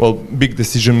the big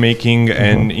decision making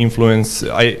and influence.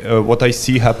 What I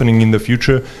see happening in the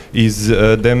future is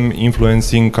them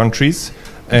influencing countries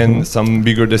and some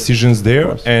bigger decisions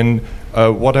there. And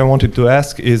what I wanted to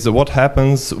ask is what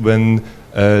happens when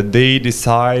they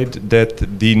decide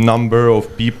that the number of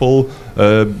people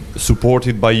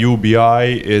supported by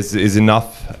UBI is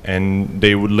enough and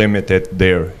they would limit it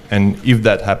there, and if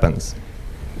that happens?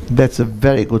 That's a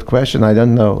very good question. I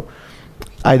don't know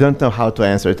how to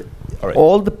answer it. Right.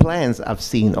 All the plans I've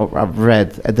seen or I've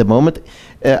read at the moment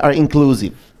are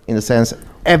inclusive, in the sense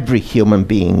every human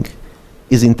being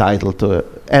is entitled to,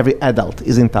 every adult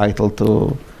is entitled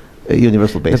to a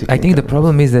universal basic I think the income.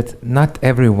 problem is that not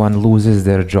everyone loses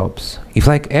their jobs. If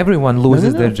like everyone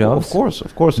loses their jobs,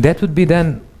 of course, that would be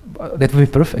then that would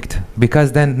be perfect,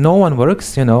 because then no one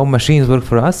works, you know, machines work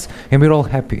for us and we're all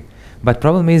happy. But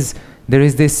problem is there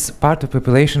is this part of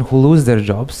population who lose their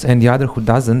jobs and the other who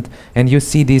doesn't, and you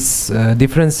see this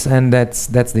difference, and that's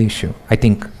the issue, I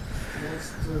think.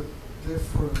 What's the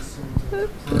difference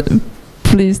in the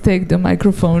Please take the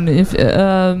microphone. If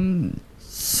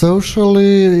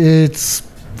socially, it's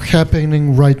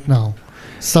happening right now.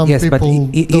 Some Yes, but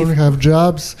people don't have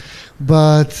jobs,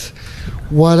 but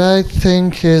what I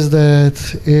think is that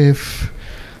if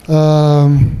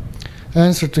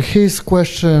answer to his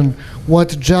question,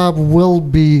 what job will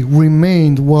be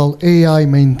remained while AI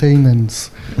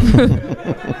maintenance?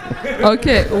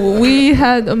 okay,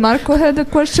 Marco had a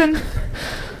question.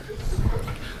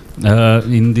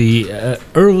 In the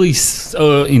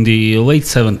in the late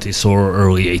 70s or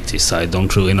early 80s, I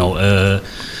don't really know,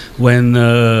 when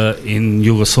in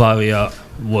Yugoslavia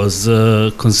was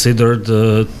considered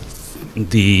to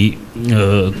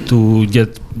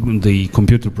get the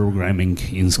computer programming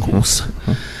in schools.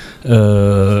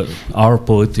 Our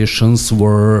politicians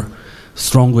were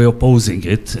strongly opposing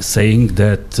it, saying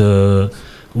that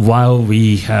while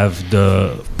we have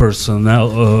the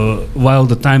personnel, while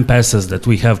the time passes that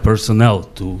we have personnel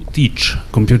to teach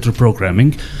computer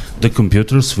programming, the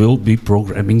computers will be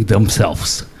programming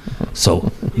themselves. So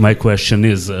my question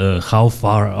is, how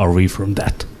far are we from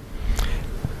that?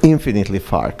 Infinitely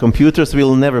far. Computers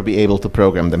will never be able to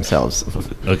program themselves.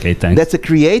 Okay, thanks. That's a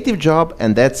creative job,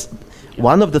 and that's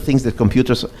one of the things that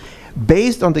computers,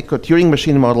 based on the Turing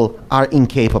machine model, are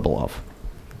incapable of.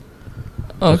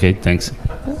 Okay, thanks.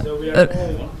 So we are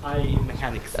all AI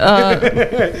mechanics.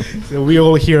 So we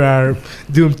all here are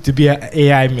doomed to be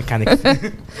AI mechanics.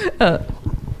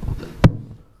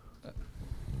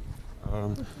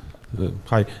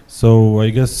 Hi. So I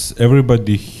guess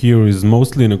everybody here is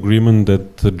mostly in agreement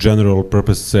that the general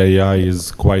purpose AI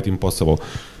is quite impossible.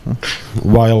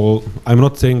 While I'm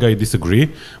not saying I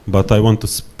disagree, but I want to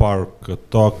spark a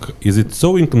talk. Is it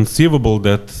so inconceivable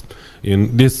that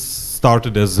this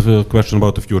started as a question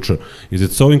about the future? Is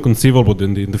it so inconceivable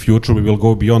that in the future we will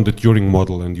go beyond the Turing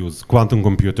model and use quantum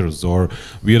computers, or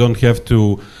we don't have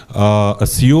to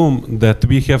assume that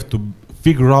we have to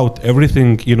figure out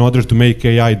everything in order to make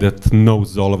AI that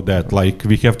knows all of that? Like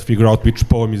we have to figure out which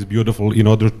poem is beautiful in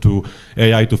order to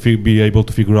AI to be able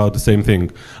to figure out the same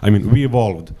thing. I mean, we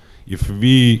evolved. If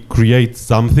we create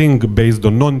something based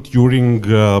on non-Turing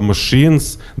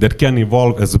machines that can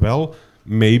evolve as well,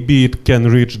 maybe it can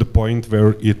reach the point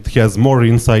where it has more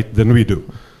insight than we do.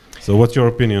 So what's your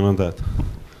opinion on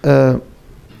that?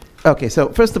 Okay, so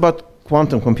first about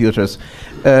quantum computers.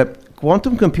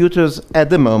 Quantum computers at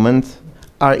the moment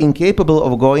are incapable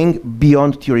of going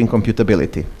beyond Turing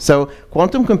computability. So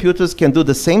quantum computers can do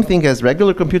the same thing as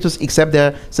regular computers, except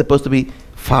they're supposed to be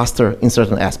faster in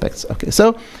certain aspects. Okay,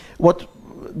 so what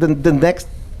the next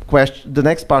question, the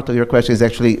next part of your question is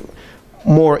actually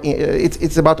more.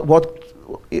 It's about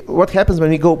what happens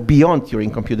when we go beyond Turing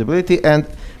computability, and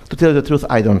to tell you the truth,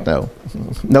 I don't know.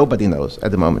 Nobody knows at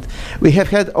the moment. We have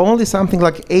had only something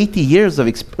like 80 years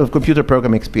of computer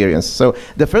program experience. So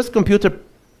the first computer,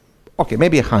 okay,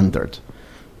 maybe 100,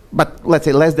 but let's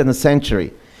say less than a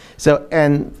century. So,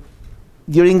 and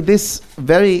during this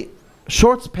very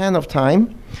short span of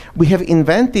time, we have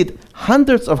invented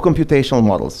hundreds of computational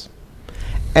models.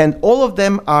 And all of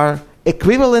them are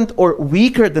equivalent or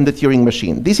weaker than the Turing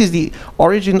machine. This is the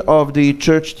origin of the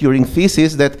Church-Turing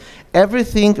thesis, that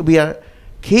everything we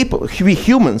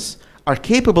humans are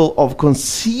capable of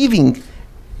conceiving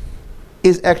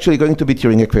is actually going to be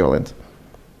Turing equivalent,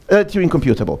 Turing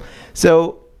computable.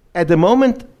 So at the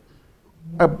moment,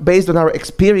 based on our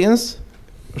experience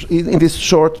in this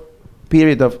short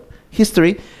period of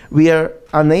history, we are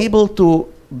unable to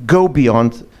go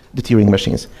beyond the Turing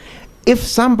machines. If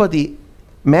somebody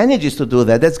manages to do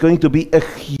that, that's going to be a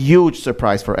huge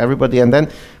surprise for everybody, and then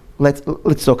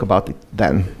let's talk about it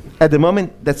then. At the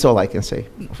moment, that's all I can say.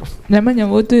 Nemanja,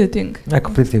 what do you think? I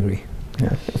completely agree.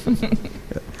 Yeah.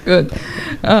 Good.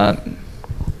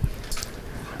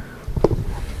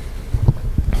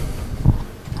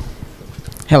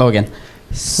 Hello again.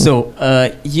 So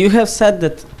you have said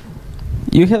that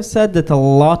a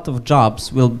lot of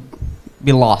jobs will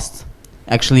be lost.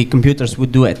 Actually, computers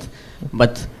would do it.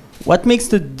 But what makes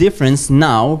the difference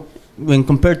now when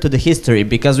compared to the history?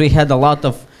 Because we had a lot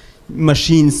of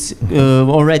machines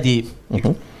already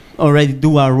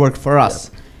do our work for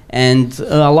us. And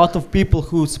a lot of people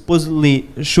who supposedly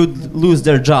should lose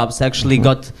their jobs actually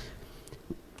got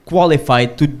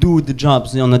qualified to do the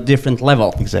jobs on a different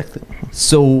level. Exactly.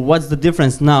 So what's the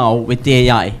difference now with the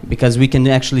AI? Because we can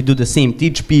actually do the same,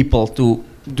 teach people to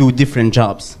do different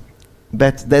jobs.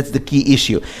 That's the key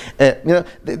issue.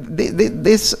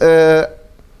 This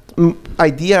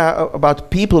idea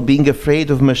about people being afraid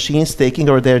of machines taking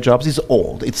over their jobs is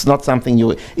old. It's not something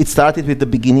new. It started with the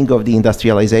beginning of the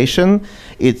industrialization.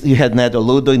 You had Ned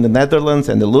Ludo in the Netherlands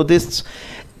and the Ludists.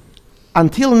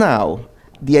 Until now,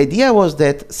 the idea was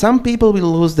that some people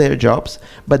will lose their jobs,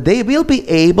 but they will be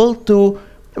able to,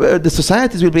 the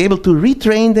societies will be able to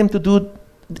retrain them to do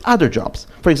other jobs.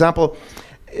 For example,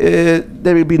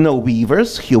 there will be no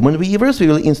weavers, human weavers. We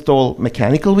will install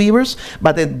mechanical weavers,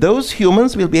 but then those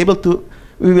humans will be able to,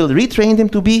 we will retrain them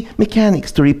to be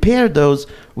mechanics, to repair those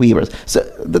weavers. So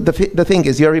the thing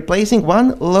is, you're replacing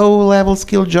one low-level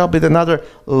skill job with another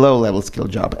low-level skill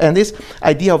job. And this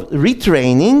idea of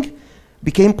retraining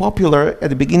became popular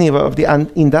at the beginning of the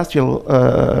industrial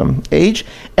age,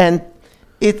 and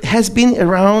it has been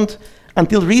around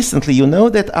until recently. You know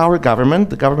that our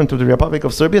government, the government of the Republic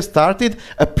of Serbia, started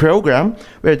a program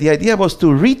where the idea was to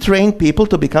retrain people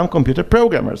to become computer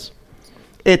programmers.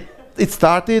 It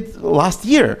started last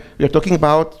year. We are talking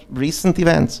about recent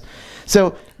events.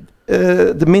 So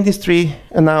the ministry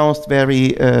announced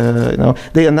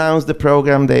they announced the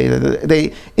program,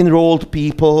 they enrolled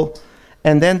people,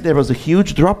 and then there was a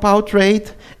huge dropout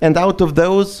rate, and out of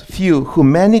those few who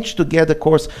managed to get the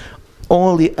course,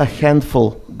 only a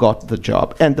handful got the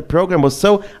job. And the program was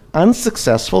so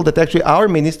unsuccessful that actually our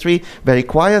ministry very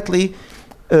quietly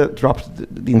dropped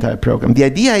the entire program. The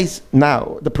idea is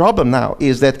now, the problem now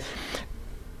is that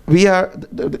the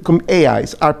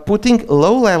AIs are putting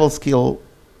low-level skill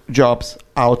jobs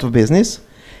out of business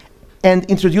and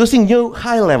introducing new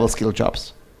high-level skill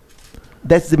jobs.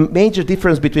 That's the major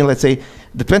difference between, let's say,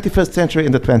 the 21st century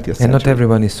and the 20th century. And not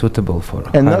everyone is suitable for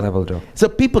a high-level job. So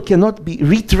people cannot be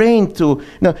retrained to,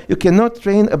 you cannot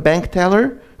train a bank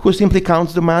teller who simply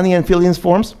counts the money and fills in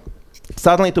forms,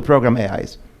 suddenly to program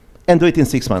AIs and do it in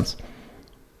 6 months.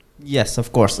 Yes,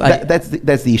 of course. That's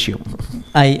the issue.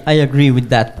 I agree with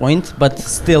that point, but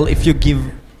still, if you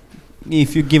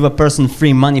give a person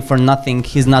free money for nothing,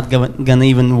 he's not gonna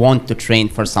even want to train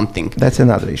for something. That's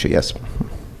another issue, yes.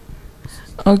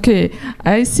 Okay,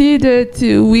 I see that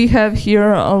we have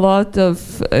here a lot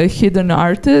of hidden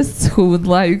artists who would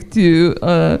like to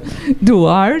do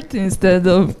art instead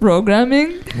of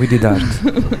programming. We did art.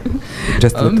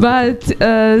 But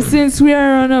since we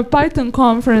are on a Python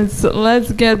conference,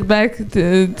 let's get back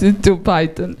to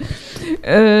Python.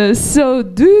 So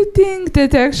do you think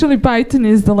that actually Python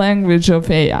is the language of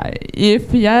AI?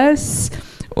 If yes,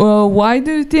 why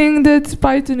do you think that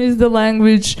Python is the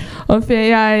language of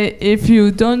AI? If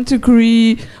you don't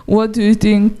agree, what do you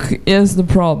think is the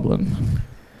problem?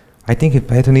 I think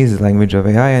Python is the language of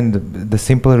AI, and the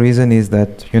simple reason is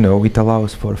that it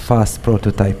allows for fast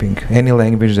prototyping. Any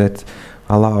language that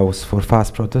allows for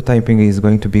fast prototyping is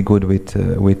going to be good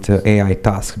with AI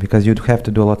tasks, because you'd have to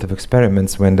do a lot of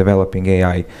experiments when developing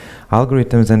AI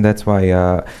algorithms, and that's why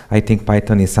I think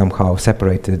Python is somehow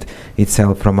separated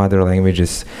itself from other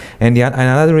languages. And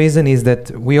another reason is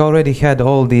that we already had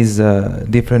all these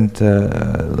different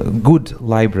good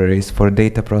libraries for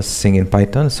data processing in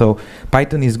Python. So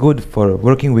Python is good for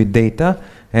working with data,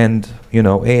 and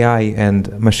AI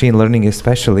and machine learning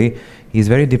especially is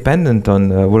very dependent on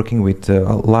working with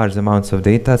large amounts of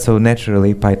data. So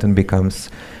naturally, Python becomes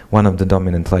one of the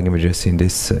dominant languages in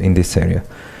this area.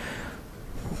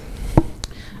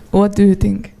 What do you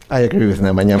think? I agree with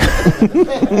Nemanja.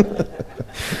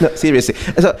 No, seriously.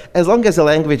 So as long as the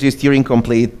language is Turing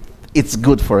complete, it's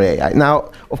good for AI.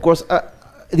 Now, of course,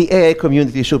 the AI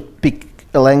community should pick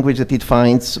a language that it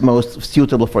finds most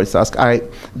suitable for its task. I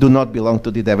do not belong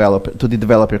to the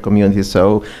developer community,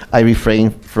 so I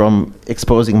refrain from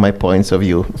exposing my points of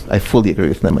view. I fully agree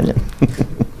with Nemanja.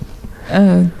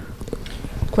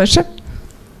 Question?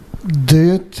 Do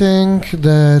you think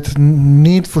that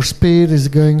need for speed is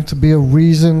going to be a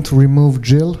reason to remove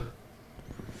Jill?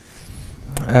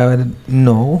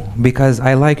 No, because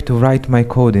I like to write my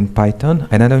code in Python,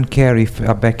 and I don't care if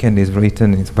a backend is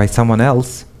written by someone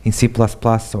else in C++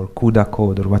 or CUDA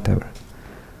code or whatever.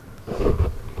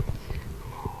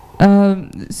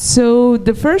 So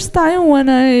the first time when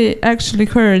I actually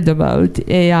heard about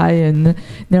AI and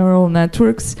neural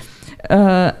networks,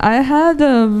 I had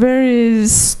a very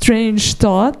strange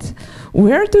thought.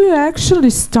 Where do you actually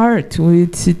start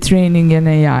with training an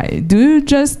AI? Do you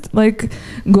just like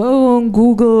go on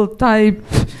Google, type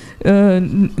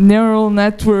neural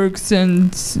networks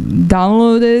and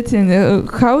download it? And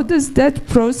how does that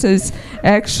process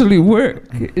actually work?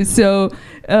 So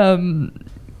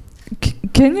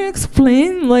can you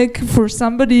explain, like, for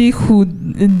somebody who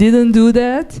didn't do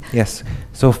that? Yes.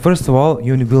 So first of all,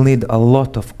 you will need a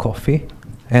lot of coffee.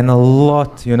 And a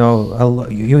lot, you know,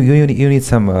 you need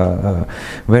some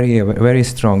very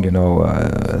strong, you know,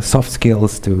 soft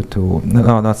skills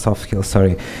no, not soft skills,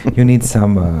 sorry. You need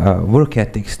some work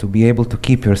ethics to be able to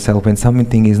keep yourself when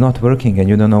something is not working and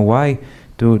you don't know why,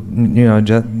 to, you know,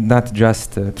 not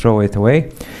just throw it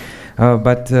away.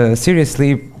 But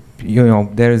seriously, you know,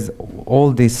 there's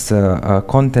all this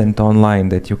content online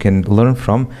that you can learn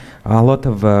from. A lot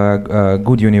of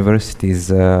good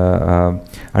universities are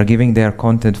giving their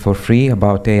content for free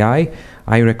about AI.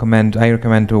 I recommend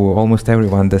to almost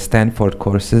everyone the Stanford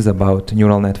courses about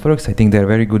neural networks. I think they're a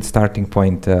very good starting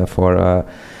point for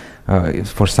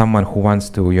someone who wants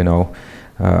to, you know,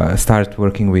 start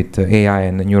working with AI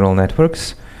and neural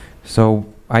networks. So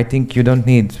I think you don't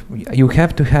need, you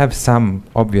have to have some,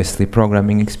 obviously,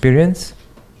 programming experience,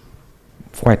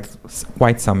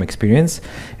 quite some experience,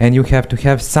 and you have to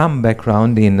have some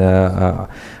background in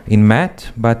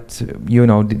math, but you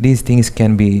know, these things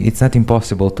can be, it's not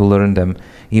impossible to learn them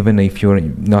even if you're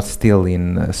not still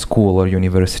in school or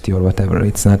university or whatever.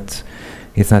 It's not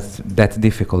that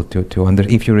difficult to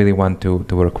if you really want to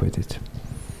work with it.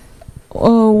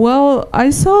 Well, I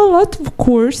saw a lot of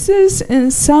courses,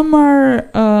 and some are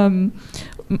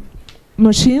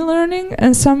machine learning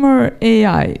and some are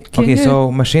AI. Okay,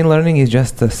 so machine learning is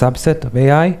just a subset of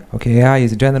AI. Okay, AI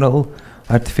is general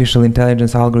artificial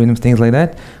intelligence algorithms, things like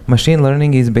that. Machine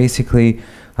learning is basically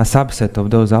a subset of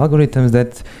those algorithms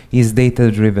that is data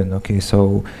driven. Okay,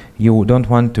 so you don't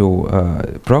want to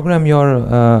program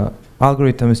your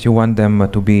algorithms, you want them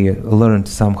to be learned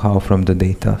somehow from the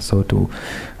data. So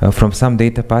from some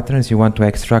data patterns, you want to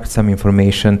extract some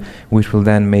information which will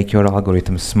then make your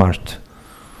algorithm smart.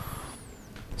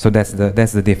 So that's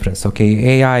the difference.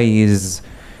 Okay, AI is,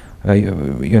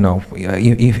 you know,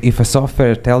 if a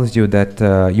software tells you that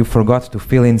you forgot to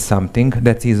fill in something,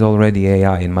 that is already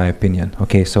AI, in my opinion.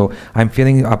 Okay, so I'm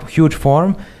filling up a huge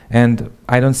form, and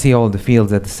I don't see all the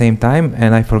fields at the same time,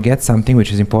 and I forget something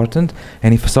which is important.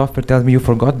 And if a software tells me you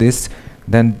forgot this,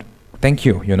 then thank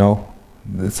you, you know.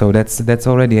 So that's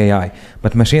already AI.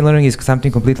 But machine learning is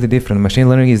something completely different. Machine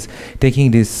learning is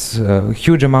taking these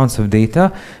huge amounts of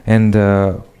data and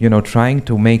you know, trying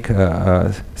to make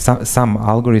some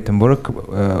algorithm work,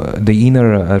 the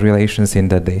inner relations in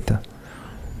that data.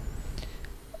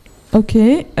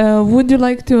 Okay, would you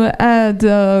like to add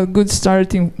a good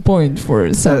starting point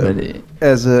for somebody?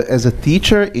 As a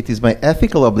teacher, it is my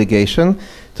ethical obligation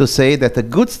to say that a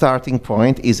good starting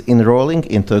point is enrolling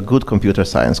into a good computer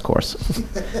science course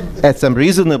at some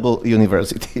reasonable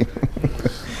university.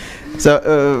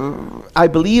 So I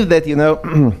believe that, you know,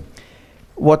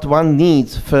 what one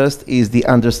needs first is the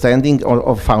understanding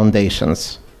of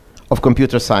foundations of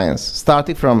computer science,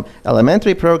 starting from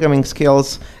elementary programming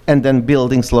skills and then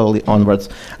building slowly onwards.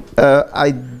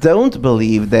 I don't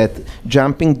believe that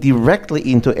jumping directly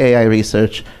into AI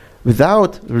research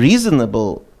without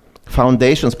reasonable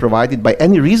foundations provided by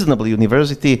any reasonable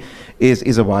university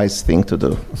is a wise thing to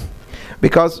do.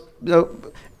 Because, you know,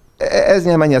 as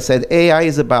Nemanja said, AI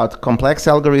is about complex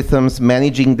algorithms,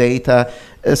 managing data,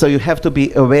 so you have to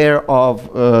be aware of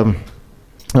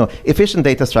efficient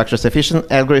data structures, efficient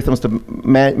algorithms to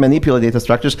manipulate data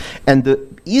structures, and the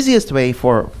easiest way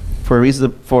for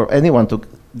anyone to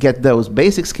get those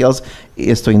basic skills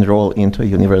is to enroll into a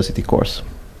university course.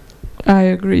 I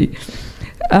agree.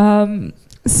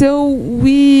 So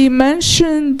we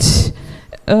mentioned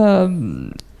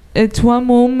at one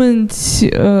moment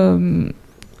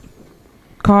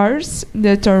cars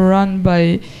that are run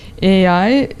by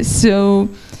AI. So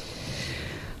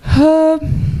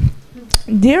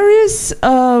There is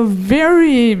a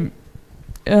very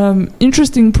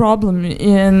interesting problem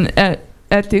in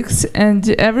ethics, and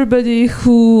everybody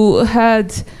who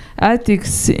had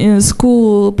ethics in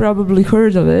school probably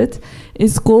heard of it.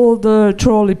 It's called the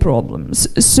trolley problems.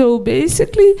 So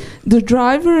basically, the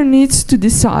driver needs to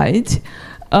decide,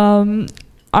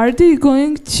 are they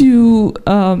going to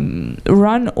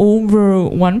run over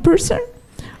one person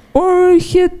or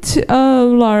hit a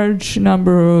large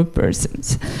number of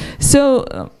persons?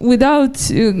 So without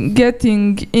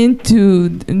getting into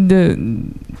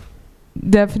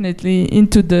definitely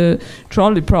into the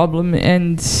trolley problem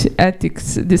and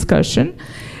ethics discussion,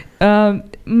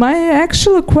 my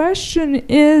actual question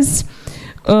is,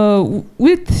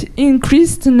 with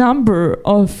increased number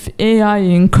of AI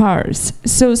in cars,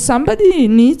 so somebody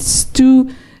needs to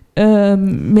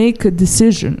make a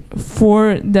decision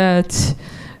for that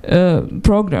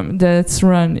program that's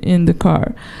run in the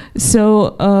car.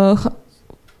 So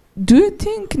do you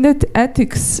think that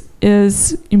ethics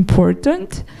is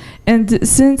important? And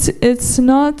since it's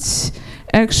not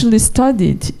actually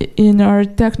studied in our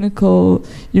technical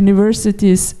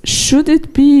universities, should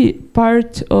it be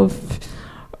part of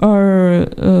our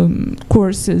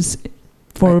courses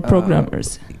for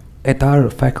programmers? At our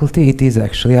faculty, it is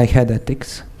actually. I had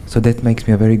ethics, so that makes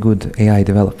me a very good AI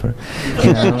developer.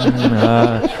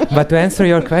 But to answer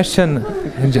your question,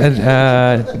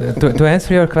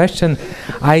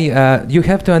 you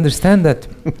have to understand that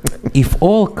if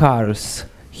all cars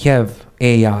have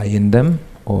AI in them,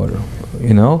 or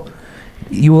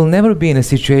you will never be in a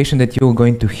situation that you're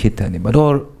going to hit anybody.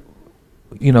 Or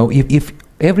if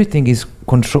everything is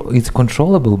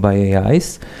controllable by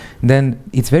AIs, then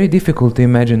it's very difficult to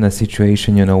imagine a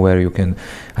situation, where you can.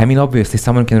 I mean, obviously,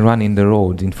 someone can run in the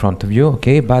road in front of you,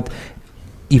 okay? But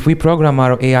if we program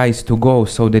our AIs to go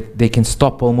so that they can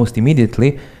stop almost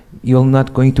immediately, you're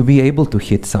not going to be able to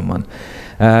hit someone.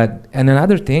 And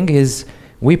another thing is,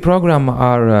 we program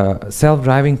our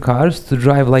self-driving cars to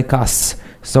drive like us.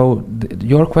 So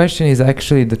your question is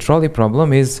actually, the trolley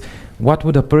problem is, what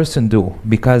would a person do?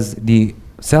 Because the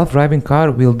self-driving car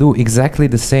will do exactly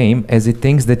the same as it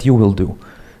thinks that you will do.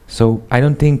 So I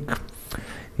don't think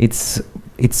it's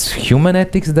human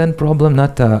ethics then problem,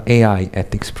 not AI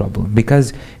ethics problem,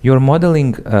 because you're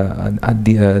modeling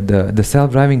the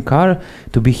self-driving car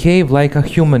to behave like a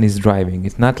human is driving.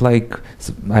 It's not like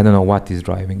I don't know what is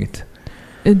driving it.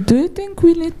 Do you think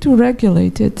we need to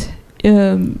regulate it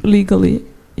legally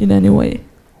in any way?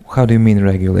 How do you mean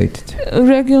regulate it?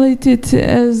 Regulate it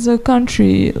as a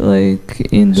country, like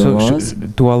in the laws?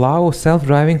 To allow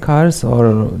self-driving cars,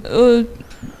 or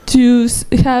to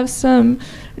have some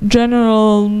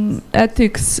general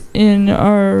ethics in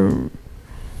our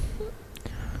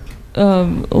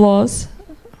laws?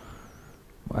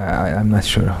 I'm not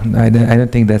sure. I don't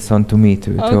think that's on to me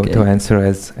to answer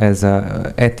as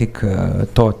a ethic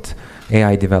taught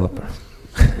AI developer.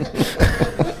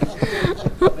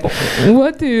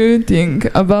 What do you think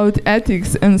about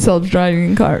ethics and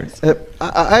self-driving cars?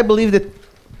 I believe that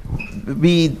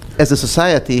we, as a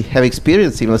society, have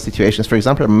experienced similar situations. For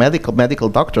example, medical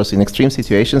doctors in extreme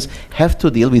situations have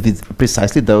to deal with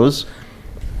precisely those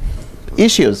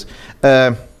issues.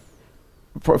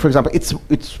 For example, it's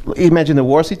imagine a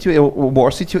war,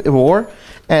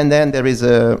 and then there is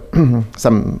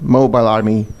some mobile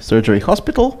army surgery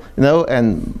hospital,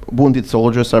 and wounded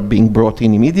soldiers are being brought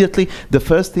in immediately. The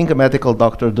first thing a medical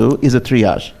doctor do is a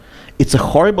triage. It's a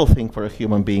horrible thing for a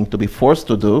human being to be forced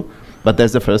to do, but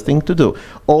that's the first thing to do.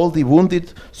 All the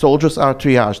wounded soldiers are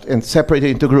triaged and separated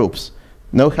into groups.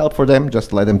 No help for them,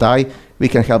 just let them die. We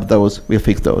can help those, we'll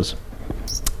fix those.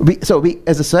 So we,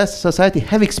 as a society,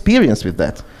 have experience with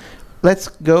that. Let's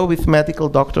go with medical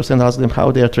doctors and ask them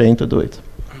how they are trained to do it.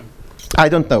 I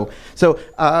don't know. So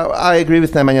I agree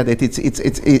with Nemanja that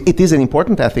it is an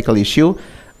important ethical issue,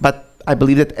 but I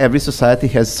believe that every society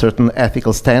has certain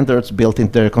ethical standards built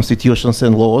into their constitutions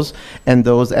and laws, and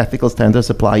those ethical standards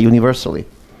apply universally.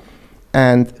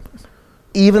 And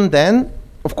even then,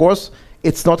 of course,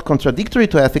 it's not contradictory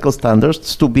to ethical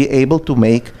standards to be able to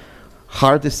make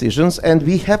hard decisions, and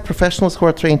we have professionals who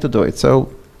are trained to do it. So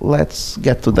let's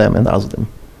get to them and ask them.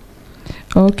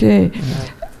 Okay.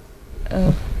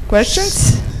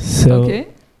 Questions?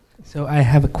 So I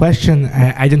have a question.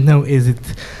 I don't know,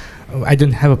 I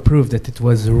don't have a proof that it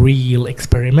was a real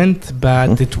experiment,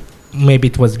 but maybe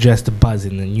it was just a buzz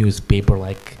in the newspaper,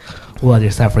 like all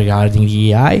other stuff regarding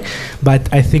the AI, but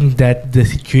I think that the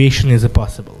situation is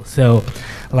possible. So,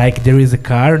 like, there is a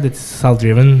car that's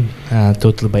self-driven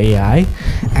totally by AI,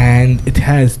 and it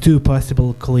has two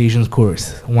possible collision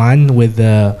courses. One with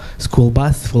the school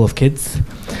bus full of kids,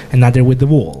 another with the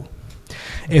wall.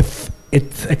 If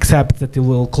it accepts that it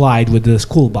will collide with the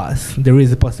school bus, there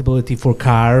is a possibility for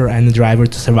car and the driver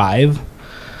to survive,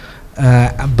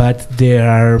 but there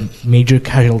are major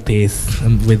casualties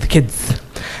with kids.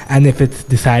 And if it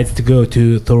decides to go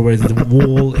towards the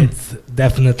wall, it's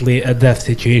definitely a death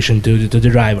situation to the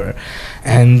driver.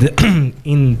 And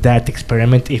in that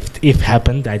experiment, if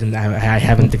happened, I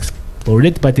haven't explored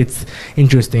it, but it's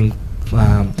interesting.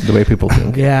 The way people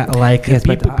think. Yeah, like Yes,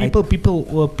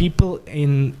 people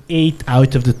in 8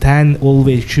 out of the 10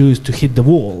 always choose to hit the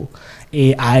wall.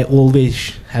 I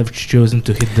always have chosen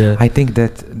to hit the. I think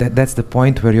that's the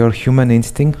point where your human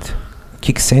instinct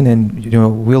kicks in, and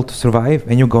will to survive,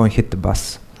 and you go and hit the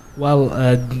bus. Well,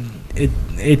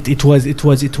 it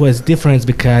was different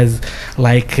because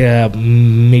like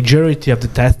majority of the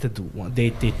tested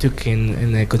they took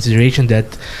in consideration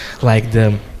that like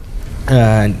the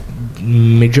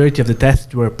majority of the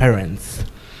tests were parents,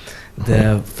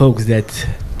 the folks that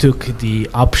took the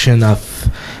option of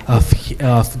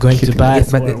going to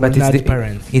bus, but were not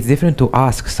parents. It's different to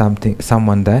ask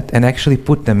someone that and actually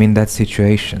put them in that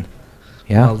situation.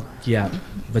 Yeah. Well, yeah,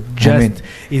 but just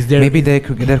is there maybe there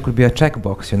could be a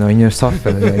checkbox, in your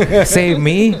software, like, save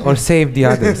me or save the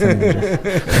others.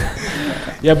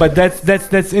 Yeah, but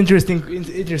that's interesting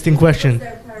question.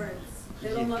 Their parents,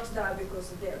 they will not die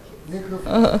because of their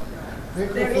kids.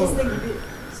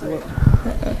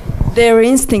 Their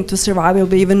instinct to survive will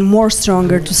be even more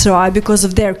stronger to survive because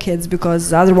of their kids,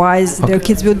 because otherwise their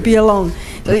kids would be alone.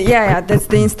 Yeah, that's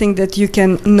the instinct that you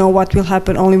can know what will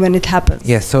happen only when it happens.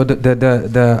 Yes, so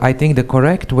I think the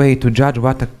correct way to judge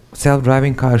what a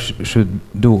self-driving car should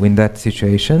do in that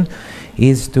situation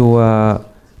is to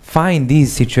find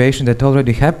these situations that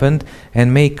already happened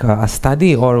and make a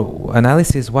study or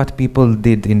analysis what people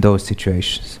did in those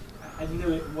situations. I don't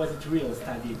know, was it real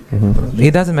study?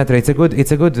 It doesn't matter. It's a good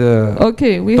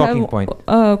okay, we talking have point.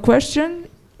 A question.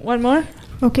 One more.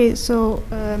 Okay, so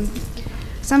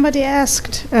somebody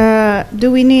asked,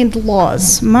 do we need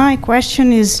laws? My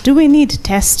question is, do we need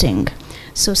testing?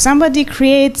 So somebody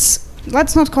creates,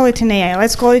 let's not call it an AI,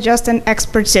 let's call it just an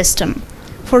expert system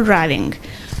for driving.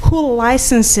 Who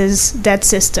licenses that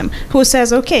system? Who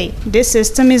says, okay, this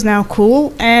system is now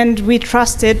cool and we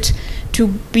trust it to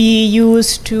be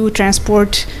used to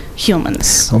transport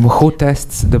humans? Who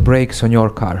tests the brakes on your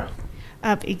car?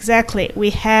 Exactly. We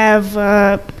have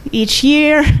each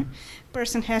year,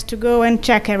 person has to go and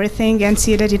check everything and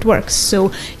see that it works.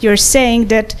 So you're saying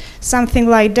that something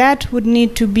like that would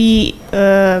need to be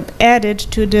added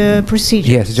to the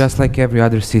procedure? Yes, just like every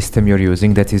other system you're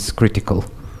using that is critical,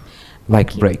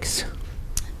 like brakes.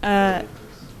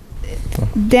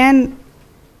 Then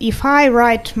if I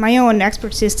write my own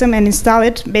expert system and install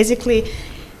it, basically,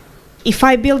 if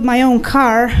I build my own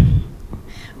car,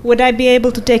 would I be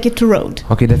able to take it to road?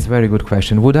 Okay, that's a very good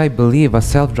question. Would I believe a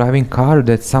self-driving car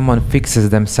that someone fixes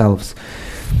themselves?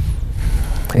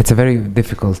 It's a very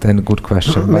difficult and good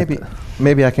question.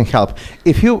 Maybe I can help.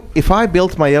 If I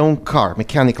built my own car,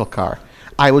 mechanical car,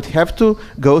 I would have to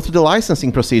go through the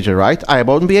licensing procedure, right? I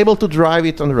won't be able to drive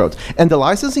it on the road. And the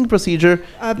licensing procedure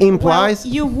implies...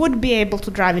 Well, you would be able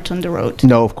to drive it on the road.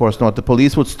 No, of course not. The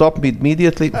police would stop me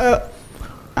immediately.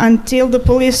 Until the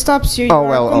police stops you, you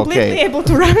are completely able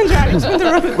to drive it on the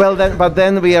road. Well, but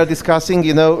then we are discussing,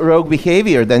 rogue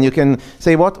behavior. Then you can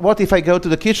say, what if I go to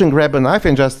the kitchen, grab a knife,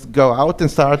 and just go out and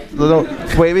start,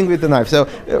 waving with the knife? So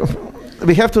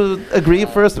we have to agree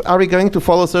first, are we going to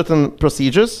follow certain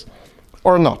procedures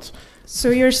or not? So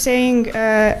you're saying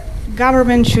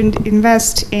government should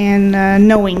invest in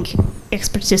knowing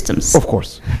expert systems? Of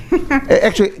course.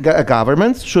 Actually,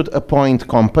 governments should appoint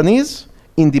companies,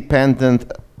 independent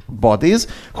bodies,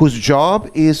 whose job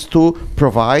is to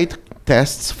provide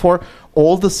tests for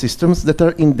all the systems that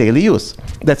are in daily use.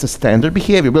 That's a standard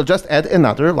behavior. We'll just add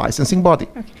another licensing body.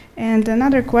 Okay. And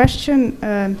another question.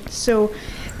 So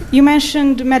you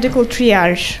mentioned medical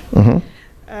triage. Mm-hmm.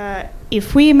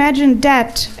 If we imagine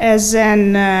that as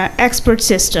an expert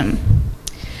system,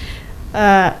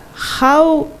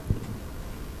 how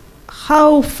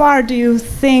far do you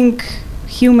think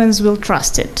humans will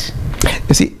trust it?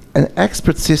 You see, an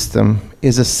expert system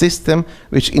is a system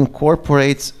which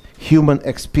incorporates human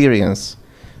experience.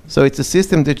 So it's a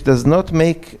system that does not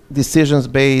make decisions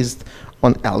based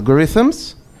on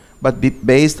algorithms, but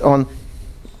based on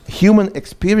human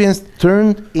experience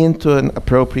turned into an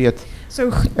appropriate So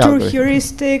through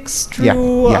heuristics,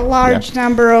 through a large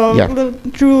number of,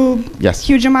 through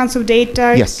huge amounts of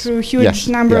data, through huge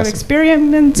number of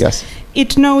experiments,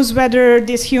 it knows whether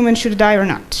this human should die or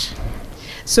not.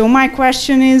 So my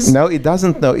question is... No, it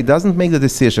doesn't know. It doesn't make the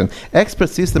decision. Expert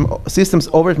systems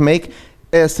over make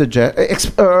a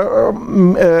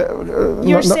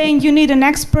You're saying you need an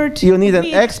expert? You need an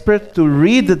expert to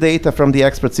read the data from the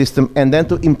expert system and then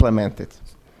to implement it.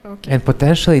 Okay. And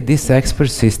potentially this expert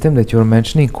system that you're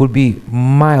mentioning could be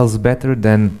miles better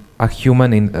than a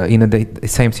human in a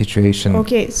same situation.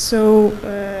 Okay, so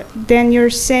then you're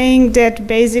saying that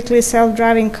basically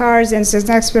self-driving cars and an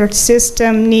expert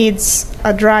system needs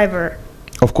a driver.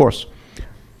 Of course.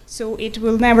 So it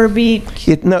will never be...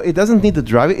 No, it doesn't need the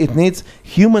driver. It needs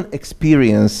human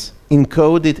experience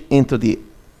encoded into the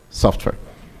software.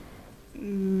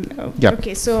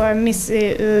 Okay, so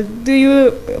do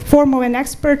you form of an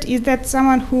expert, is that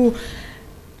someone who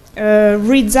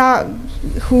reads out,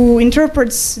 who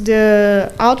interprets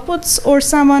the outputs, or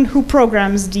someone who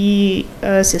programs the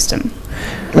system?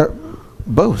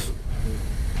 Both.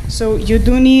 So you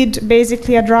do need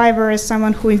basically a driver as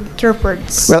someone who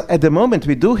interprets. Well, at the moment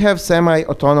we do have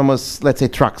semi-autonomous, let's say,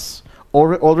 trucks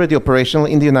already operational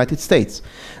in the United States.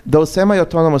 Those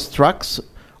semi-autonomous trucks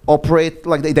operate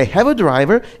like they have a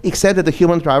driver, except that the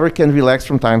human driver can relax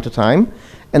from time to time.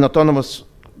 An autonomous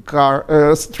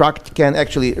truck can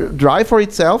actually drive for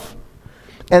itself,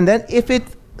 and then if it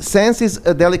senses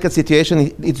a delicate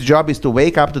situation, its job is to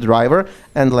wake up the driver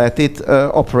and let it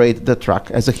operate the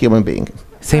truck as a human being.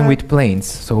 Same with planes.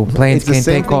 So planes can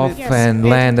take off and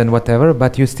land and whatever,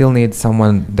 but you still need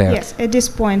someone there. Yes, at this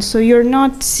point. So you're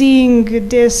not seeing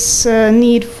this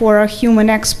need for a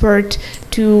human expert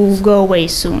to go away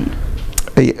soon?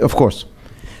 Of course.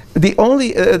 The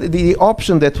only the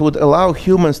option that would allow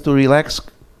humans to relax,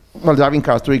 well, driving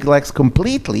cars to relax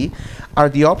completely, are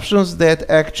the options that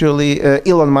actually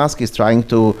Elon Musk is trying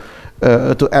to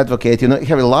advocate. You know, you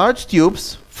have large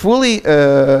tubes, fully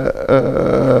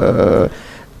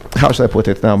how should I put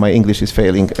it now? My English is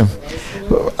failing.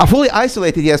 Fully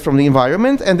isolated, yes, from the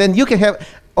environment, and then you can have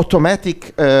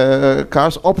automatic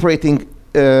cars operating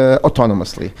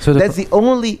autonomously. So that's the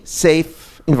only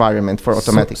safe environment for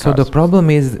automatic cars. So the problem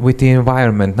is with the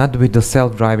environment, not with the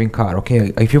self-driving car.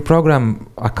 Okay, if you program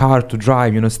a car to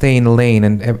drive, you know, stay in the lane,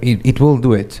 and it will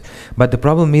do it. But the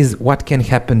problem is what can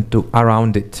happen to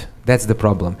around it. That's the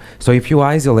problem. So if you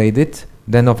isolate it,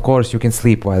 then of course you can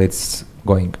sleep while it's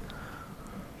going.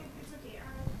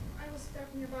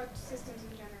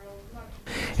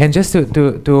 And just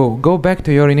to go back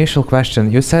to your initial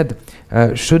question, you said,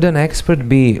 should an expert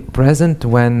be present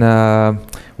when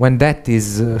that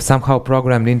is somehow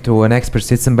programmed into an expert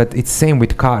system? But it's same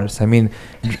with cars. I mean,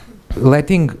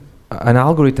 letting an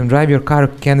algorithm drive your car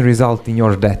can result in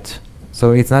your death.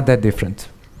 So it's not that different.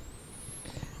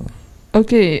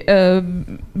 Okay,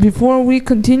 before we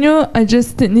continue, I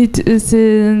just need,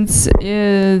 since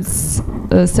it's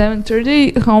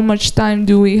 7:30, how much time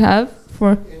do we have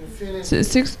for?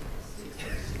 6?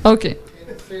 Okay.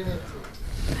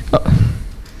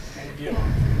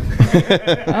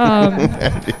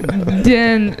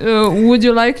 Then would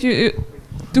you like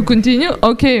to continue?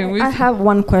 Okay. I have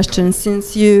one question,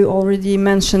 since you already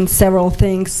mentioned several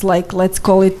things, like let's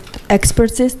call it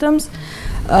expert systems.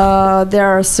 There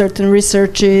are certain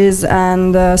researches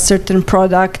and certain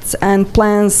products and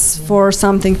plans for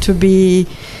something to be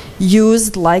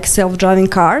used, like self-driving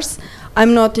cars.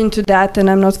 I'm not into that and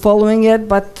I'm not following it,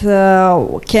 but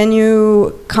can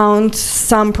you count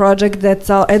some projects that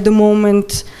are at the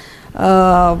moment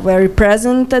very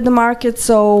present at the market?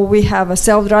 So we have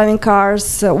self-driving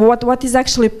cars. What is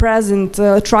actually present?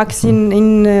 Trucks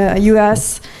in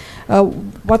US.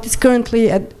 What is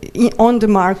currently on the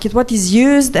market? What is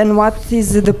used, and what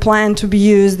is the plan to be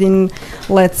used in,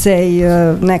 let's say,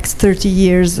 next 30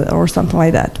 years or something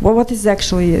like that? What is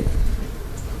actually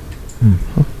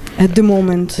at the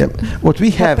moment what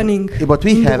we have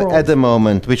at the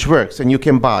moment, which works and you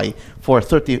can buy for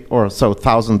 $30,000 or so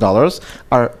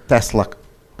are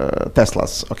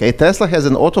Teslas. Okay, Tesla has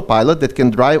an autopilot that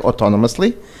can drive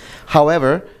autonomously.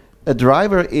 However, a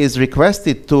driver is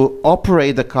requested to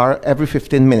operate the car every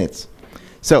 15 minutes.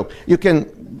 So you can,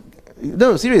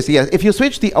 no, seriously, yes, if you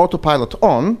switch the autopilot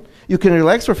on, you can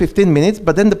relax for 15 minutes,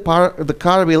 but then the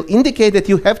car will indicate that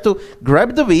you have to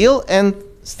grab the wheel and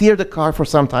steer the car for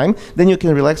some time. Then you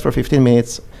can relax for 15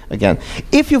 minutes again.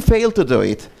 If you fail to do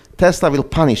it, Tesla will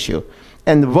punish you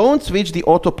and won't switch the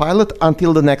autopilot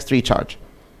until the next recharge.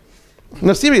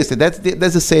 No, seriously,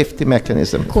 that's a safety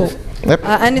mechanism. Cool. Yep.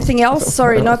 Anything else?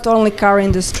 Sorry, not only car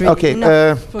industry. Okay,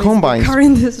 combines. Car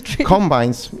industry.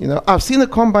 Combines. You know, I've seen a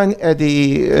combine at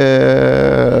the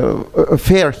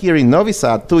fair here in Novi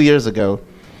Sad 2 years ago.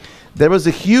 There was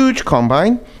a huge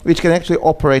combine which can actually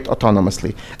operate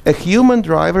autonomously. A human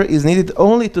driver is needed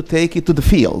only to take it to the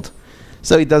field.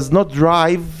 So it does not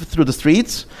drive through the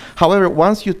streets. However,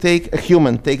 once you take a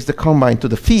human takes the combine to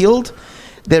the field,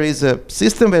 there is a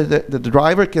system where the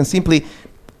driver can simply,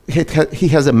 he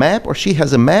has a map or she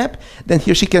has a map, then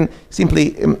he or she can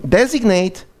simply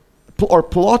designate or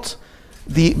plot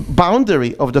the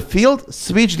boundary of the field,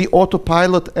 switch the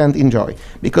autopilot and enjoy.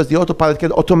 Because the autopilot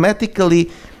can automatically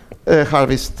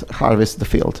harvest the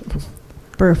field.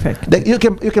 Perfect.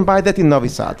 You can buy that in Novi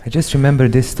Sad. I just remember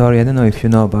this story. I don't know if you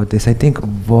know about this. I think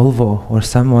Volvo or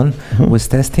someone was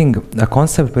testing a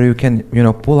concept where you can,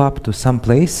 pull up to some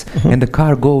place and the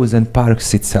car goes and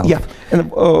parks itself. Yeah, and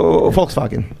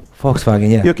Volkswagen. Volkswagen,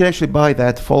 yeah. You can actually buy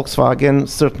that Volkswagen,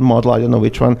 certain model, I don't know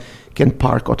which one, can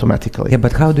park automatically. Yeah,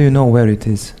 but how do you know where it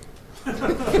is?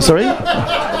 Sorry?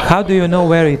 How do you know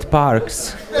where it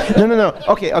parks? No.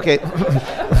 Okay.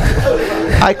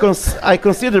 I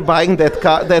considered buying that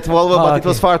Volvo, but it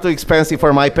was far too expensive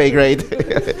for my pay grade.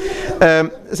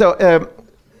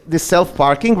 This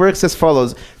self-parking works as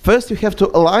follows. First, you have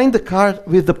to align the car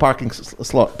with the parking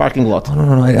lot.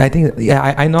 No. I think,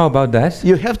 I know about that.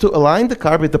 You have to align the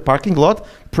car with the parking lot,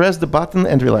 press the button,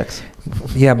 and relax.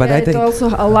 Yeah, but I think also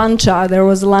a Lancia. There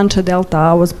was a Lancia Delta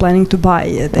I was planning to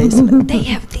buy. They said they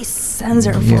have this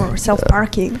sensor for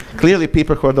self-parking. Clearly,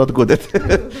 people who are not good at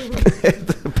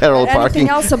parallel parking. Anything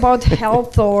else about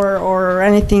health or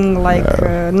anything like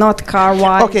not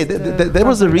car-wise? Okay, there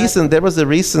was a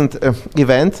recent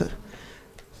event.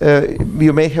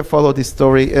 You may have followed this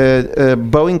story.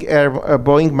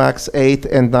 Boeing Max 8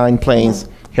 and 9 planes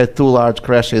had 2 large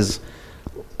crashes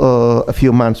a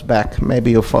few months back. Maybe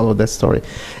you followed that story.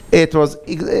 It was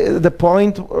the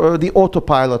point the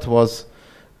autopilot was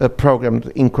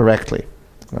programmed incorrectly.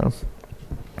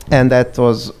 And that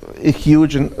was a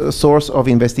huge source of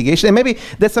investigation. And maybe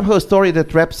that's somehow a story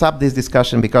that wraps up this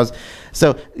discussion, because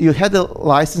so you had a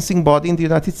licensing body in the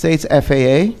United States,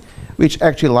 FAA, which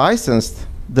actually licensed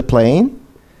the plane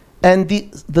and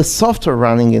the software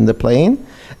running in the plane.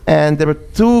 And there were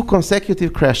 2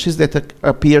 consecutive crashes that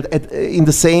appeared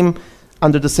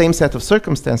under the same set of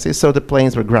circumstances. So the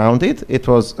planes were grounded. It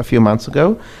was a few months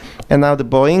ago. And now the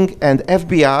Boeing and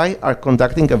FBI are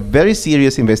conducting a very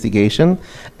serious investigation,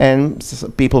 and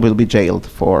people will be jailed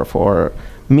for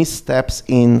missteps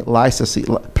in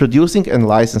producing and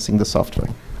licensing the software.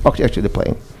 Actually, the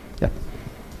plane. Yeah.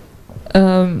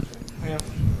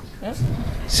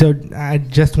 So I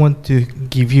just want to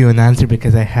give you an answer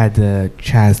because I had a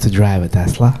chance to drive a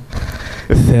Tesla.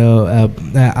 So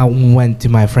I went to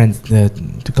my friends to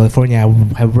California.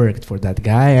 I worked for that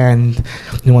guy, and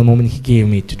in one moment he gave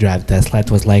me to drive Tesla. It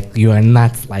was like, you are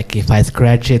nuts. Like, if I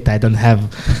scratch it, I don't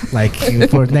have, like,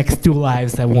 for next 2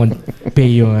 lives, I won't pay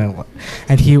you.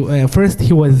 And he first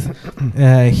he was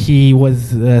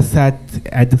set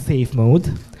at the safe mode.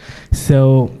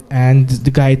 So, and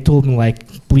the guy told me, like,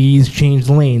 please change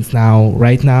lanes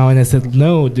right now. And I said,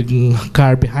 no, the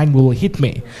car behind will hit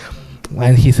me.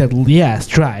 And he said, yes,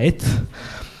 try it.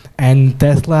 And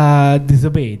Tesla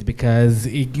disobeyed because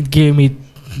it gave me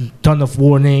ton of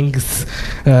warnings,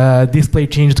 display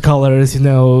changed colors,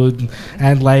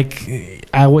 and like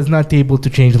I was not able to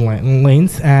change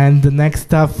lanes. And the next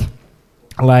stuff,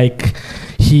 like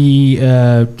he,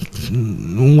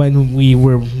 when we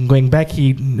were going back,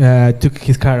 he took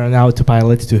his car on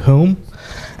autopilot to home.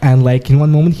 And like in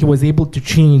one moment he was able to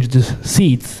change the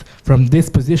seats from this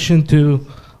position to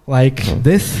like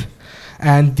this,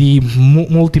 and the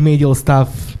multimedia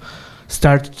stuff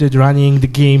started running the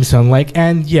games on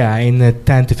and in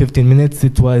 10 to 15 minutes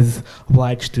it was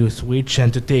obliged to switch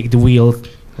and to take the wheel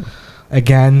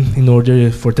again in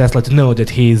order for Tesla to know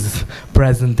that he's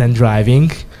present and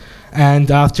driving.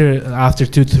 And after 2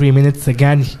 to 3 minutes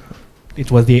again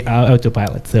it was the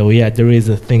autopilot. So yeah, there is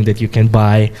a thing that you can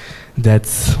buy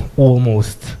that's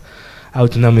almost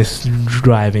autonomous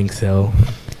driving. So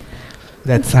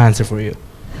that's the answer for you.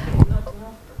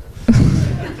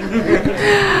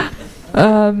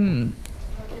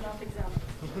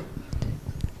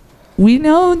 We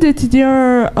know that there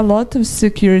are a lot of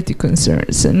security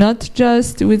concerns, not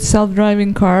just with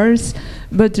self-driving cars,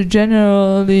 but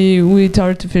generally with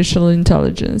artificial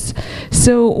intelligence.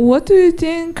 So what do you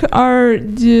think are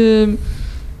the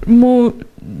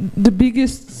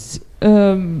biggest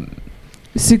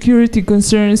security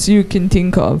concerns you can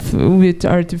think of with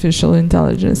artificial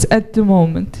intelligence at the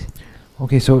moment?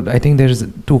 Okay, so I think there's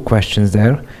two questions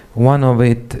there. One of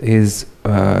it is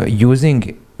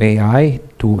using AI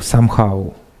to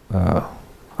somehow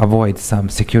avoid some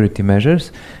security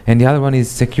measures, and the other one is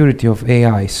security of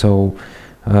AI. So,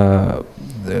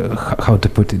 how to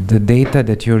put it? The data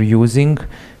that you're using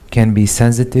can be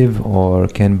sensitive or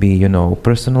can be, you know,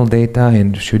 personal data,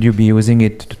 and should you be using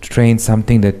it to train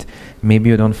something that maybe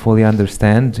you don't fully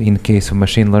understand in case of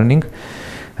machine learning?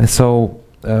 And so,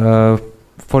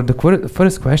 for the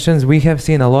first questions, we have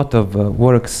seen a lot of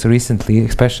works recently,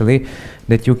 especially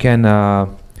that you can,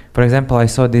 for example, I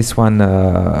saw this one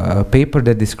paper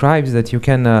that describes that you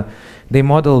can, they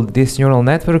model this neural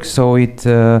network so it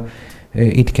can,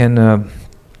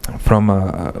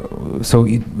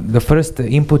 the first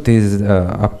input is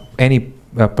any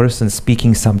person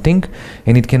speaking something,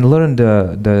 and it can learn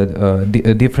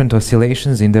the different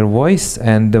oscillations in their voice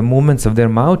and the movements of their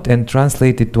mouth and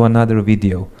translate it to another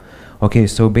video. Okay,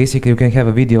 so basically you can have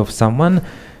a video of someone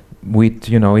with,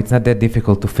 you know, it's not that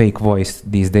difficult to fake voice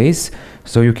these days.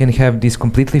 So you can have this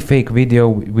completely fake video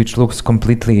which looks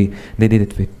completely, they did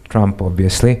it with Trump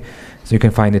obviously. So you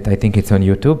can find it, I think it's on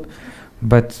YouTube.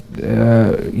 But,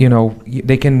 you know,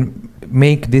 they can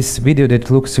make this video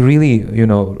that looks really, you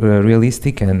know,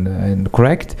 realistic and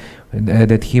correct,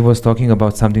 that he was talking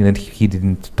about something that he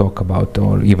didn't talk about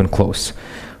or even close.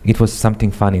 It was something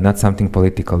funny, not something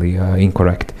politically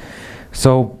incorrect.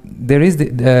 So there is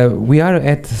we are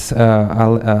at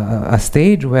a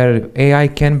stage where AI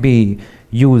can be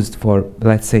used for,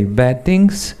 let's say, bad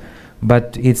things,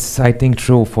 but it's, I think,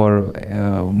 true for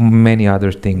many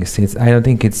other things. I don't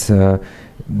think it's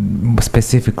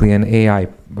specifically an AI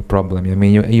problem. I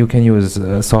mean, you can use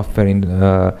software in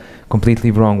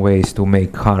completely wrong ways to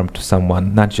make harm to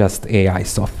someone, not just AI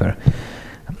software.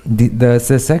 The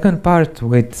second part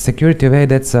with security of AI,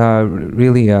 that's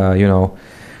really, you know,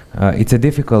 it's a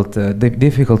difficult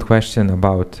question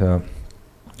about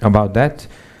that.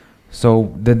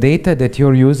 So the data that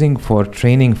you're using for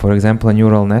training, for example, a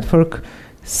neural network,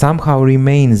 somehow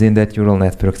remains in that neural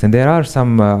networks. And there are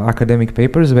some academic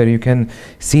papers where you can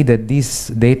see that this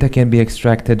data can be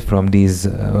extracted from these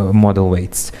model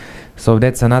weights. So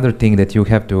that's another thing that you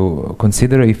have to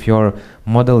consider if your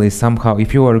model is somehow,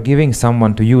 if you are giving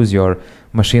someone to use your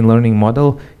machine learning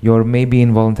model, you're maybe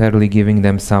involuntarily giving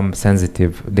them some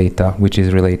sensitive data which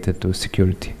is related to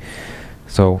security.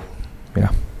 So,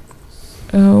 yeah.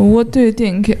 What do you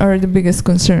think are the biggest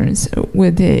concerns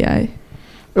with AI?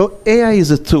 Well, AI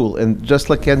is a tool, and just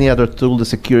like any other tool, the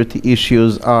security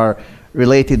issues are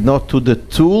related not to the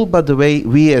tool, but the way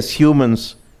we as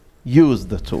humans use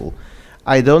the tool.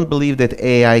 I don't believe that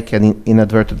AI can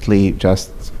inadvertently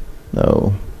just,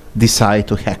 decide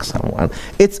to hack someone.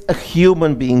 It's a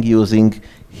human being using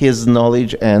his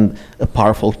knowledge and a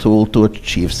powerful tool to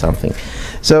achieve something.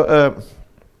 So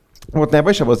what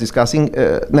Nemanja was discussing,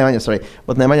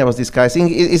 what Nemanja was discussing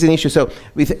is an issue. So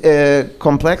with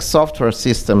complex software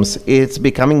systems, it's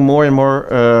becoming more and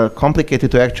more complicated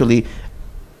to actually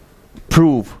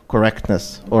prove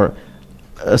correctness or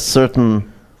a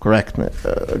certain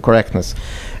correctness.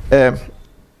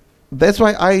 That's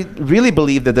why I really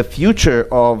believe that the future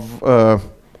of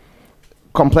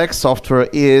complex software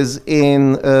is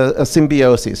in a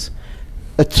symbiosis.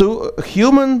 A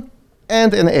human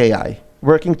and an AI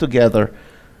working together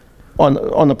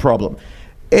on a problem.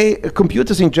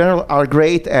 Computers in general are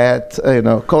great at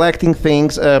collecting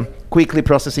things, quickly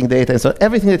processing data, and so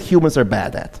everything that humans are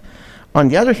bad at. On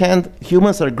the other hand,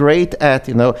 humans are great at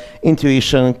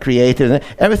intuition, creative,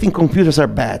 everything computers are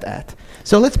bad at.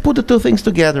 So let's put the two things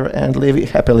together and live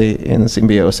happily in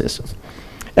symbiosis.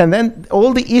 And then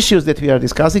all the issues that we are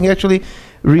discussing actually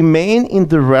remain in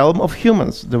the realm of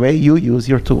humans, the way you use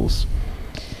your tools.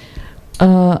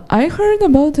 I heard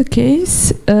about a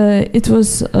case, it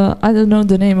was, I don't know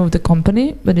the name of the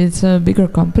company, but it's a bigger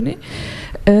company,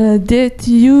 that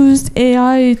used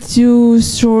AI to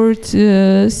sort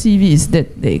CVs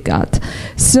that they got.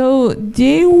 So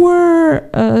they were,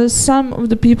 some of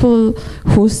the people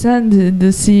who sent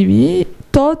the CV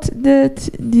thought that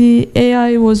the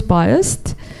AI was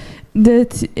biased,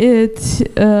 that it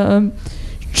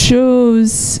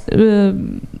chose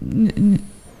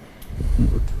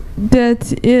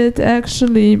that it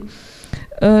actually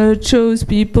chose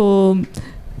people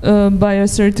by a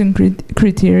certain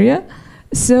criteria.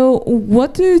 So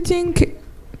what do you think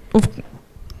of,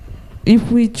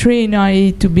 if we train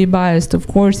AI to be biased? Of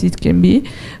course it can be,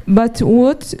 but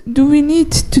what do we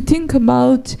need to think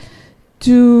about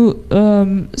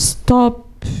to stop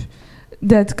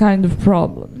that kind of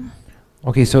problem?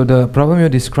 Okay, so the problem you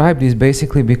described is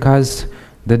basically because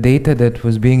the data that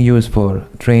was being used for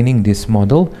training this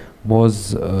model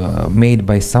was made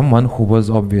by someone who was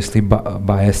obviously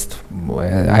biased.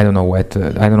 I don't know what,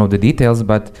 I don't know the details,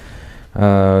 but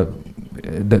the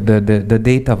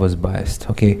data was biased.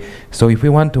 Okay, so if we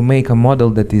want to make a model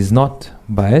that is not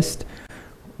biased,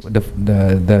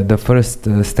 the first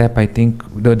step, I think,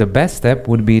 the best step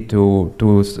would be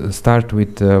to start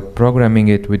with programming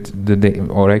it with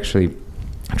or actually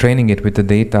training it with the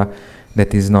data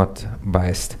that is not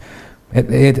biased.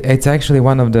 It's actually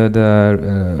one of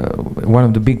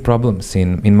the big problems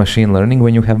in machine learning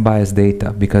when you have biased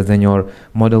data, because then your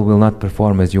model will not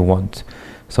perform as you want.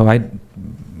 So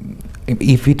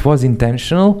if it was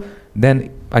intentional,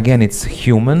 then again it's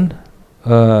human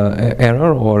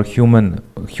error or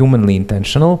humanly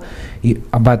intentional,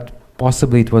 but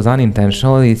possibly it was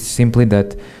unintentional. It's simply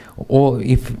that,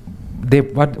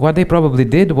 what they probably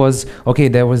did was, okay,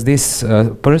 there was this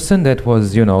person that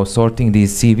was, sorting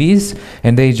these CVs,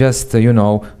 and they just,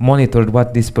 monitored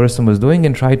what this person was doing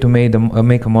and tried to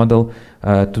make a model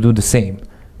to do the same.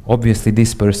 Obviously,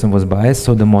 this person was biased,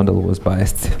 so the model was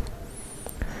biased.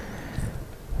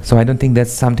 So I don't think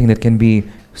that's something that can be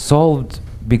solved,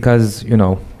 because,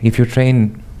 if you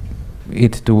train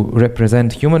it to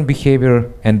represent human behavior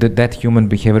and that human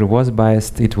behavior was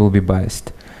biased, it will be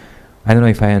biased. I don't know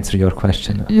if I answered your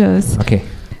question. Yes. Okay.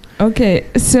 Okay.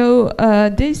 So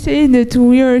they say that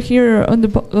we are here on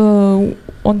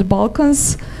the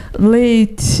Balkans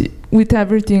late with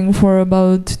everything for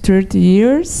about 30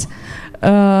 years,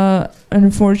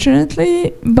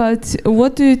 unfortunately. But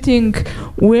what do you think?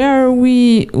 Where are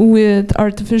we with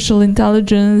artificial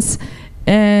intelligence,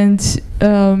 and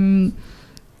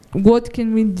what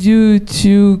can we do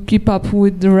to keep up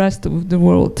with the rest of the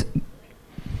world?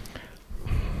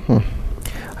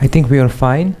 I think we are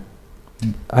fine.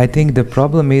 I think the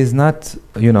problem is not,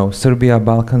 Serbia,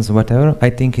 Balkans, whatever. I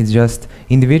think it's just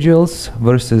individuals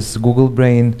versus Google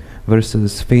Brain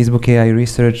versus Facebook AI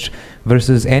research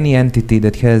versus any entity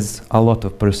that has a lot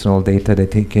of personal data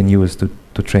that they can use to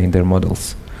train their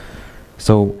models.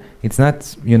 So it's not,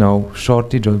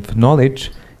 shortage of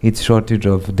knowledge, it's shortage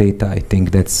of data, I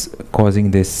think, that's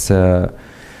causing this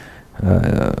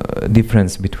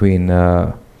difference between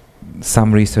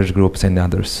some research groups and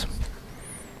others.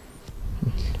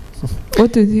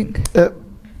 What do you think?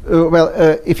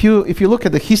 If you look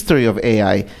at the history of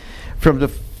AI, from the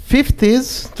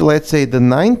 50s to, let's say, the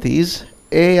 90s,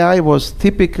 AI was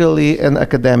typically an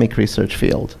academic research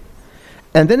field.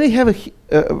 And then they have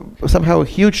somehow a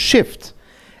huge shift.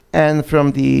 And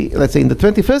from let's say, in the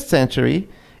 21st century,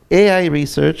 AI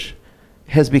research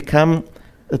has become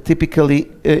typically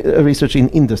research in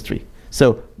industry.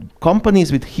 So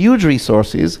companies with huge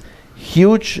resources,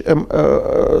 huge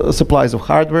supplies of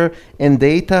hardware and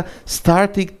data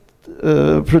started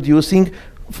producing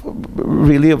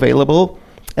really available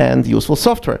and useful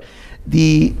software.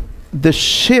 The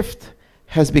shift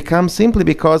has become simply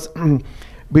because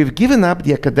we've given up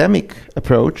the academic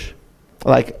approach,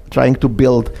 like trying to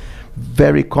build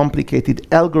very complicated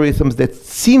algorithms that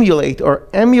simulate or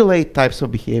emulate types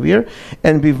of behavior,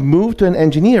 and we've moved to an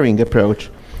engineering approach.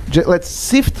 Let's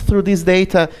sift through this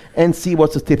data and see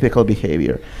what's a typical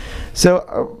behavior.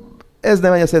 So, as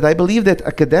Nemanja said, I believe that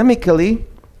academically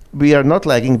we are not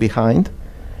lagging behind.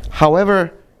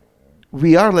 However,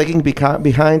 we are lagging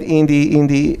behind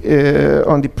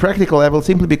on the practical level,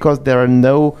 simply because there are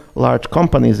no large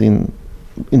companies in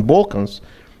Balkans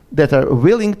that are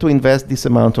willing to invest this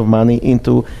amount of money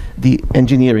into the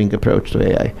engineering approach to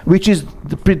AI, which is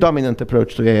the predominant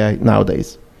approach to AI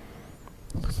nowadays.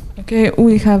 Okay,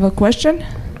 we have a question.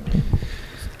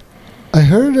 I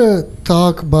heard a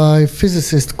talk by a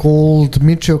physicist called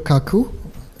Michio Kaku,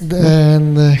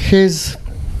 and he's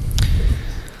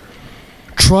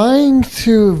trying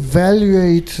to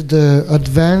evaluate the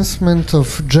advancement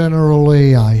of general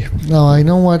AI. Now, I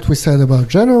know what we said about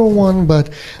general one,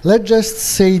 but let's just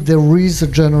say there is a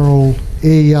general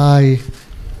AI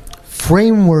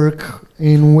framework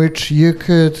in which you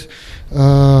could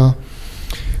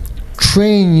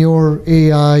train your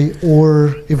AI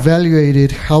or evaluate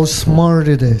it, how smart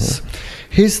it is.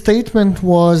 His statement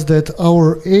was that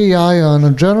our AI on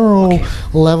a general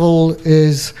level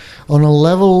is on a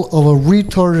level of a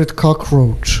retarded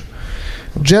cockroach.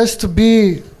 Just to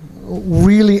be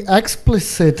really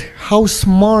explicit, how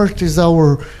smart is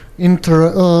our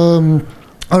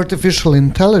artificial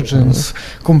intelligence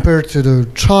compared to the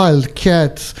child,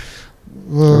 cat,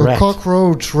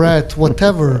 cockroach, rat,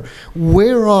 whatever.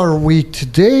 Where are we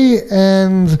today,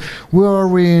 and where are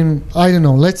we in, I don't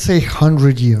know, let's say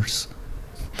 100 years?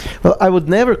 Well, I would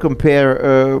never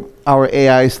compare our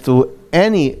AIs to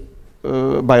any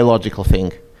biological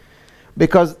thing,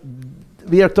 because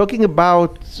we are talking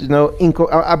about, you know,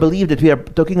 I believe that we are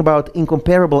talking about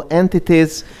incomparable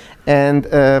entities and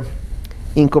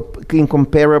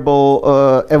incomparable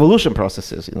evolution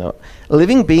processes. You know,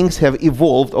 living beings have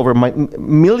evolved over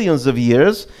millions of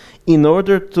years in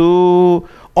order to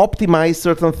optimize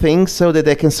certain things so that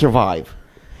they can survive.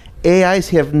 AIs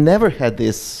have never had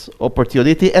this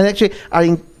opportunity and actually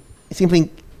are simply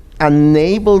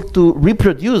unable to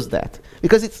reproduce that,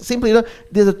 because it's simply, you know,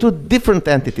 these are two different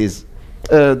entities,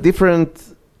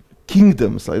 different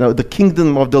kingdoms, you know, the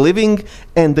kingdom of the living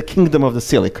and the kingdom of the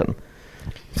silicon.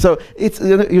 So it's,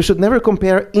 you know, you should never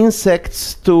compare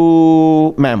insects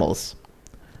to mammals,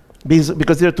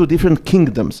 because there are two different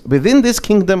kingdoms. Within this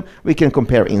kingdom, we can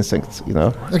compare insects, you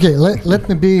know. Okay, let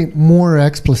me be more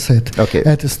explicit. Okay.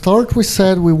 At the start, we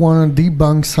said we want to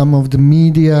debunk some of the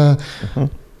media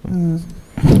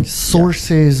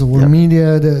sources or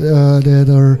media that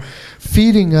are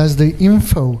feeding us the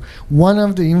info. One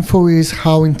of the info is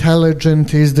how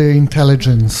intelligent is the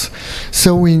intelligence.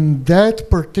 So in that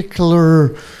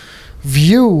particular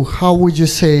view, how would you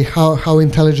say how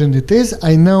intelligent it is?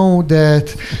 I know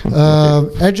that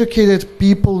educated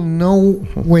people know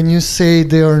when you say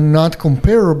they are not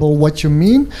comparable what you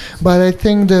mean, but I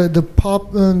think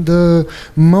the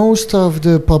most of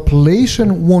the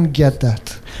population won't get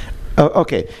that.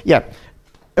 Okay, yeah.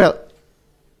 Well,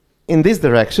 in this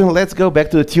direction, let's go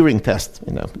back to the Turing test.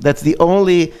 You know, that's the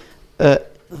only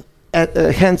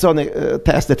hands-on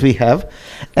test that we have.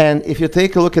 And if you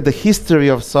take a look at the history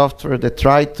of software that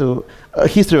tried to,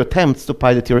 history of attempts to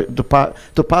pass the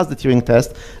Turing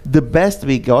test, the best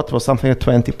we got was something like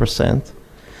 20%.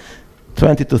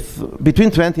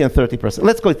 Between 20 and 30%.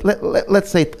 Let's go.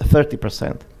 Let's say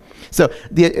 30%. So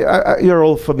you're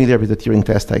all familiar with the Turing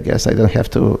test, I guess. I don't have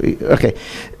to. Okay.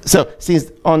 So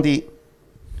since on the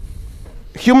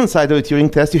human side of the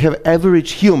Turing test, you have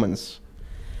average humans,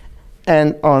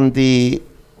 and on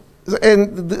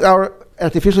our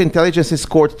artificial intelligence is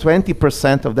scored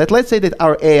 20% of that. Let's say that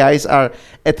our AIs are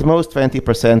at most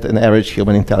 20% an average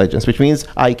human intelligence, which means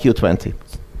IQ 20.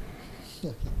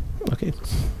 Okay.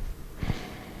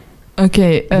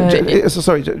 Okay.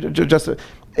 Sorry, just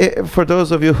for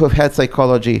those of you who have had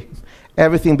psychology,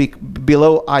 everything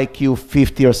below IQ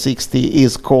 50 or 60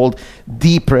 is called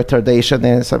deep retardation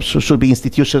and should be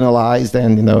institutionalized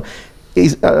and, you know,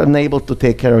 is unable to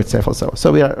take care of itself also.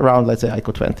 So we are around, let's say,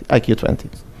 IQ 20.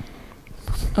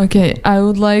 Okay, I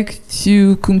would like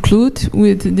to conclude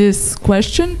with this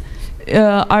question.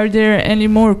 Are there any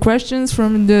more questions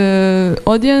from the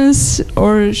audience,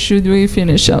 or should we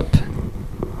finish up?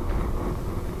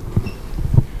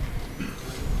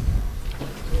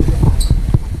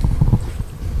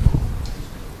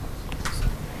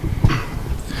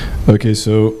 Okay,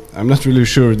 so I'm not really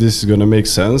sure this is going to make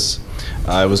sense.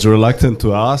 I was reluctant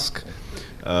to ask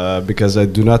because I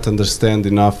do not understand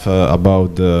enough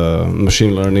about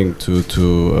machine learning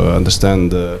to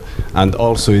understand, and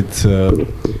also it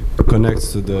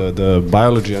connects to the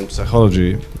biology and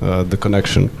psychology, the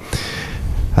connection.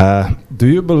 Do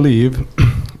you believe,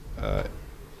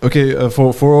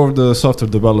 for all the software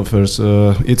developers,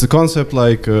 it's a concept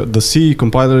like the C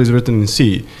compiler is written in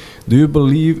C. Do you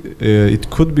believe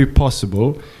it could be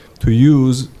possible to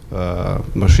use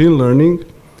machine learning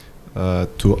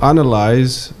to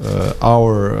analyze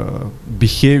our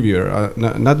behavior,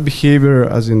 not behavior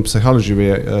as in psychology,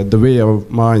 the way our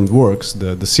mind works,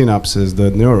 the synapses,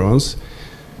 the neurons,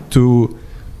 to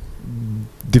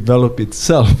develop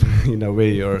itself in a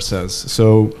way or sense?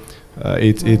 So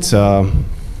it's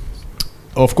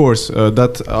of course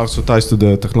that also ties to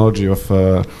the technology of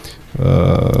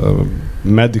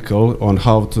medical, on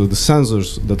how to the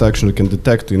sensors that actually can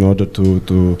detect in order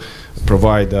to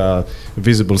provide a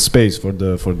visible space for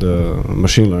the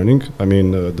machine learning. I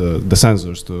mean the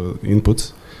sensors to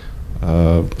inputs.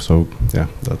 So yeah,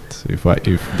 that if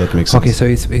that makes sense. Okay, so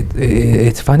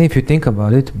it's funny if you think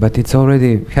about it, but it's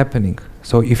already happening.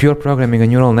 So if you're programming a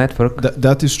neural network,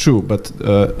 that is true, but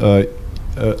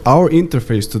our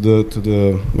interface to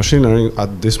the machine learning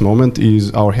at this moment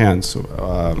is our hands.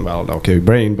 Well, okay,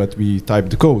 brain, but we type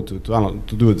the code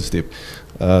to do the step.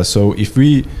 So if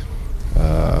we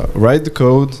write the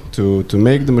code to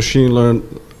make the machine learn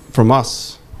from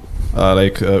us,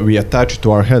 we attach it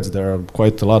to our heads. There are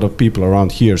quite a lot of people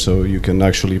around here, so you can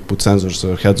actually put sensors,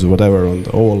 heads, whatever, on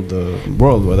all the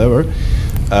world, whatever,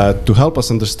 to help us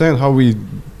understand how we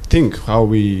think, how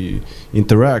we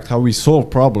interact, how we solve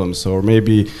problems, or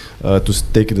maybe to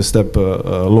take it a step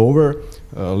lower,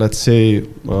 let's say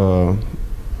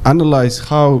analyze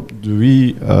how do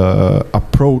we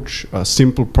approach a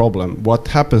simple problem. What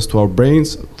happens to our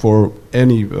brains for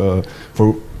any,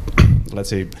 for let's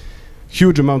say,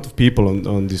 huge amount of people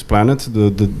on this planet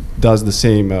does the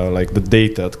same, like the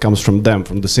data that comes from them,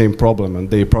 from the same problem and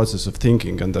their process of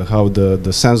thinking, and how the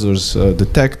sensors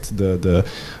detect the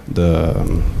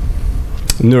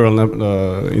neural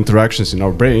interactions in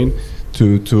our brain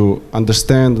to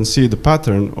understand and see the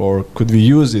pattern, or could we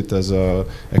use it as an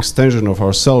extension of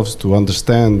ourselves to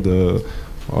understand the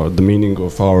meaning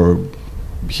of our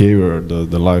behavior,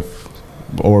 the life,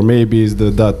 or maybe is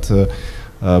that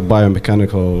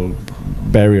biomechanical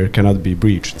barrier cannot be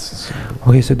breached.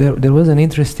 Okay, so there was an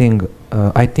interesting,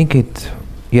 I think it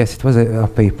was a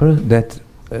paper that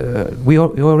we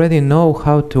already know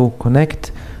how to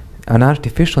connect an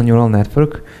artificial neural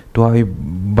network to a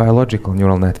biological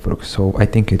neural network. So I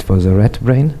think it was a rat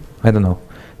brain, I don't know.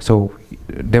 So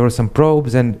there were some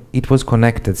probes and it was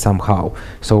connected somehow.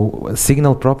 So a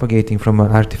signal propagating from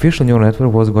an artificial neural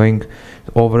network was going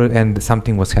over and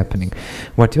something was happening.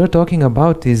 What you're talking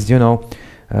about is,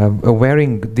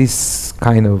 wearing this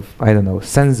kind of, I don't know,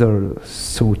 sensor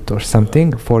suit or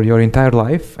something for your entire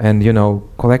life and,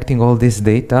 collecting all this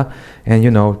data and,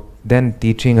 then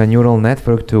teaching a neural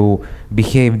network to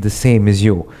behave the same as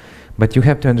you. But you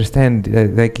have to understand,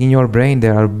 like in your brain,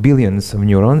 there are billions of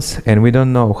neurons, and we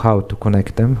don't know how to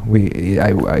connect them.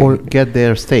 Or get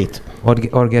their state. Or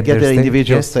get their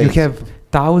individual state. You have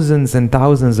thousands and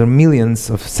thousands or millions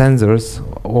of sensors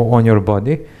on your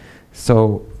body,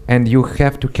 and you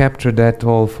have to capture that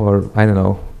all for, I don't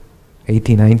know,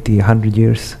 80, 90, 100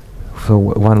 years, so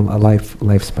one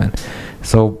lifespan.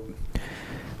 So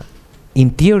in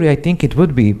theory, I think it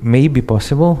would be maybe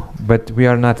possible, but we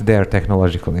are not there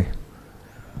technologically.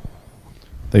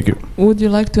 Thank you. Would you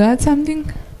like to add something?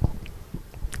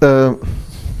 Well,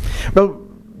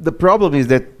 the problem is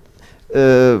that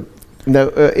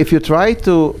if you try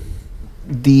to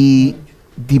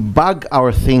debug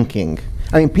our thinking,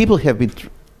 I mean, people have been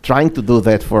trying to do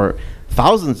that for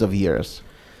thousands of years,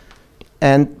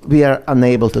 and we are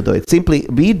unable to do it. Simply,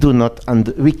 we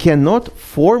cannot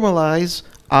formalize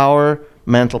our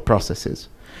mental processes.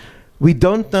 We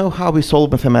don't know how we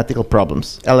solve mathematical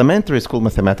problems, elementary school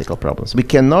mathematical problems. We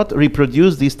cannot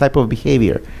reproduce this type of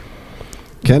behavior.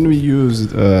 Can we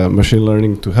use machine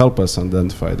learning to help us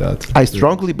identify that? I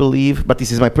strongly believe, but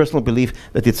this is my personal belief,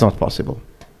 that it's not possible.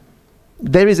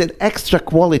 There is an extra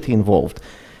quality involved.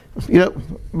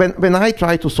 When I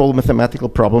try to solve mathematical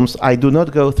problems, I do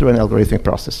not go through an algorithmic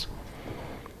process.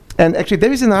 And actually,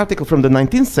 there is an article from the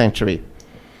 19th century.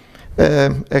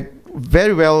 A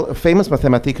very famous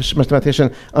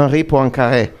mathematician, Henri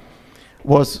Poincaré,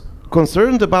 was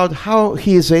concerned about how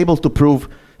he is able to prove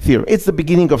theorem. It's the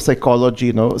beginning of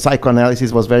psychology.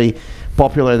 Psychoanalysis was very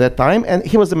popular at that time, and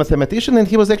he was a mathematician, and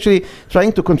he was actually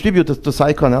trying to contribute to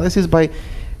psychoanalysis by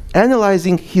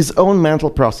analyzing his own mental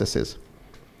processes.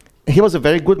 He was a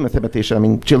very good mathematician. I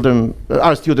mean,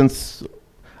 our students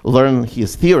learn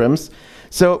his theorems.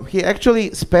 So he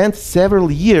actually spent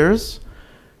several years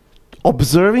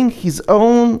observing his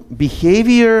own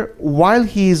behavior while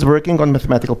he is working on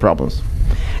mathematical problems.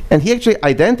 And he actually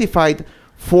identified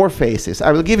 4 phases.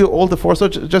 I will give you all the 4 so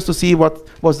just to see what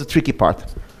was the tricky part.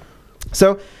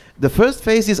 So the first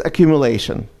phase is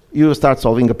accumulation. You start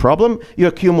solving a problem, you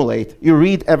accumulate. You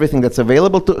read everything that's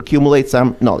available to accumulate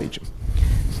some knowledge.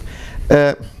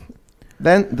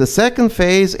 Then the second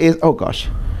phase is,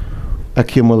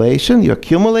 accumulation. You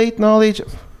accumulate knowledge.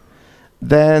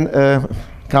 Then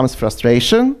comes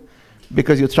frustration,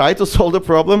 because you try to solve the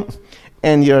problem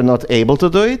and you're not able to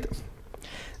do it.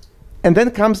 And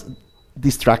then comes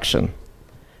distraction.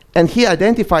 And he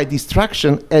identified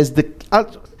distraction as the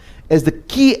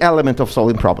key element of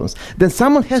solving problems. Then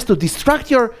someone has to distract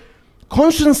your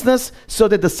consciousness so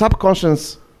that the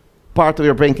subconscious part of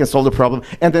your brain can solve the problem,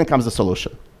 and then comes the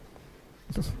solution.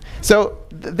 So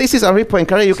this is Henri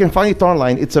Poincaré. You can find it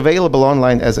online. It's available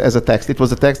online as a text. It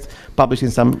was a text published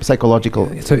in some psychological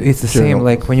So it's the journal. same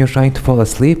like when you're trying to fall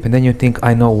asleep and then you think,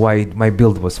 I know why my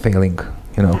build was failing,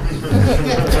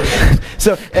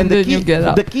 So, and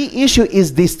the key issue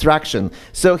is distraction.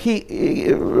 So he,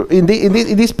 in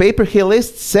this paper, he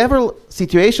lists several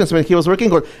situations when he was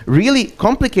working on really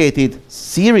complicated,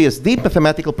 serious, deep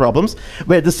mathematical problems,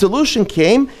 where the solution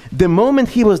came the moment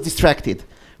he was distracted.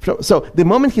 So the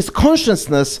moment his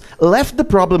consciousness left the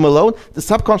problem alone, the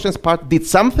subconscious part did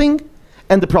something,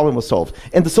 and the problem was solved.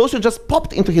 And the solution just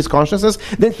popped into his consciousness.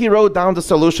 Then he wrote down the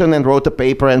solution and wrote a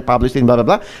paper and published it, blah, blah,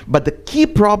 blah. But the key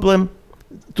problem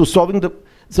to solving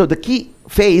the key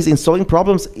phase in solving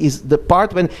problems is the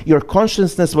part when your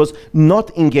consciousness was not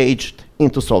engaged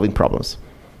into solving problems.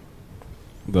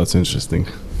 That's interesting.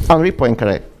 Henri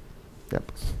Poincaré.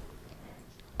 Yep.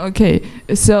 Okay,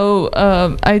 so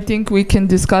I think we can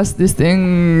discuss this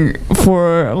thing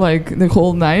for like the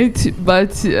whole night,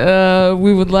 but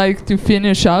we would like to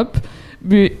finish up,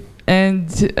 and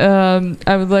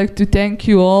I would like to thank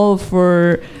you all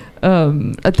for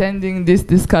attending this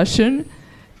discussion,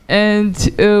 and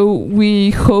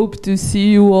we hope to see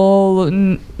you all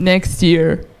next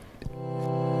year.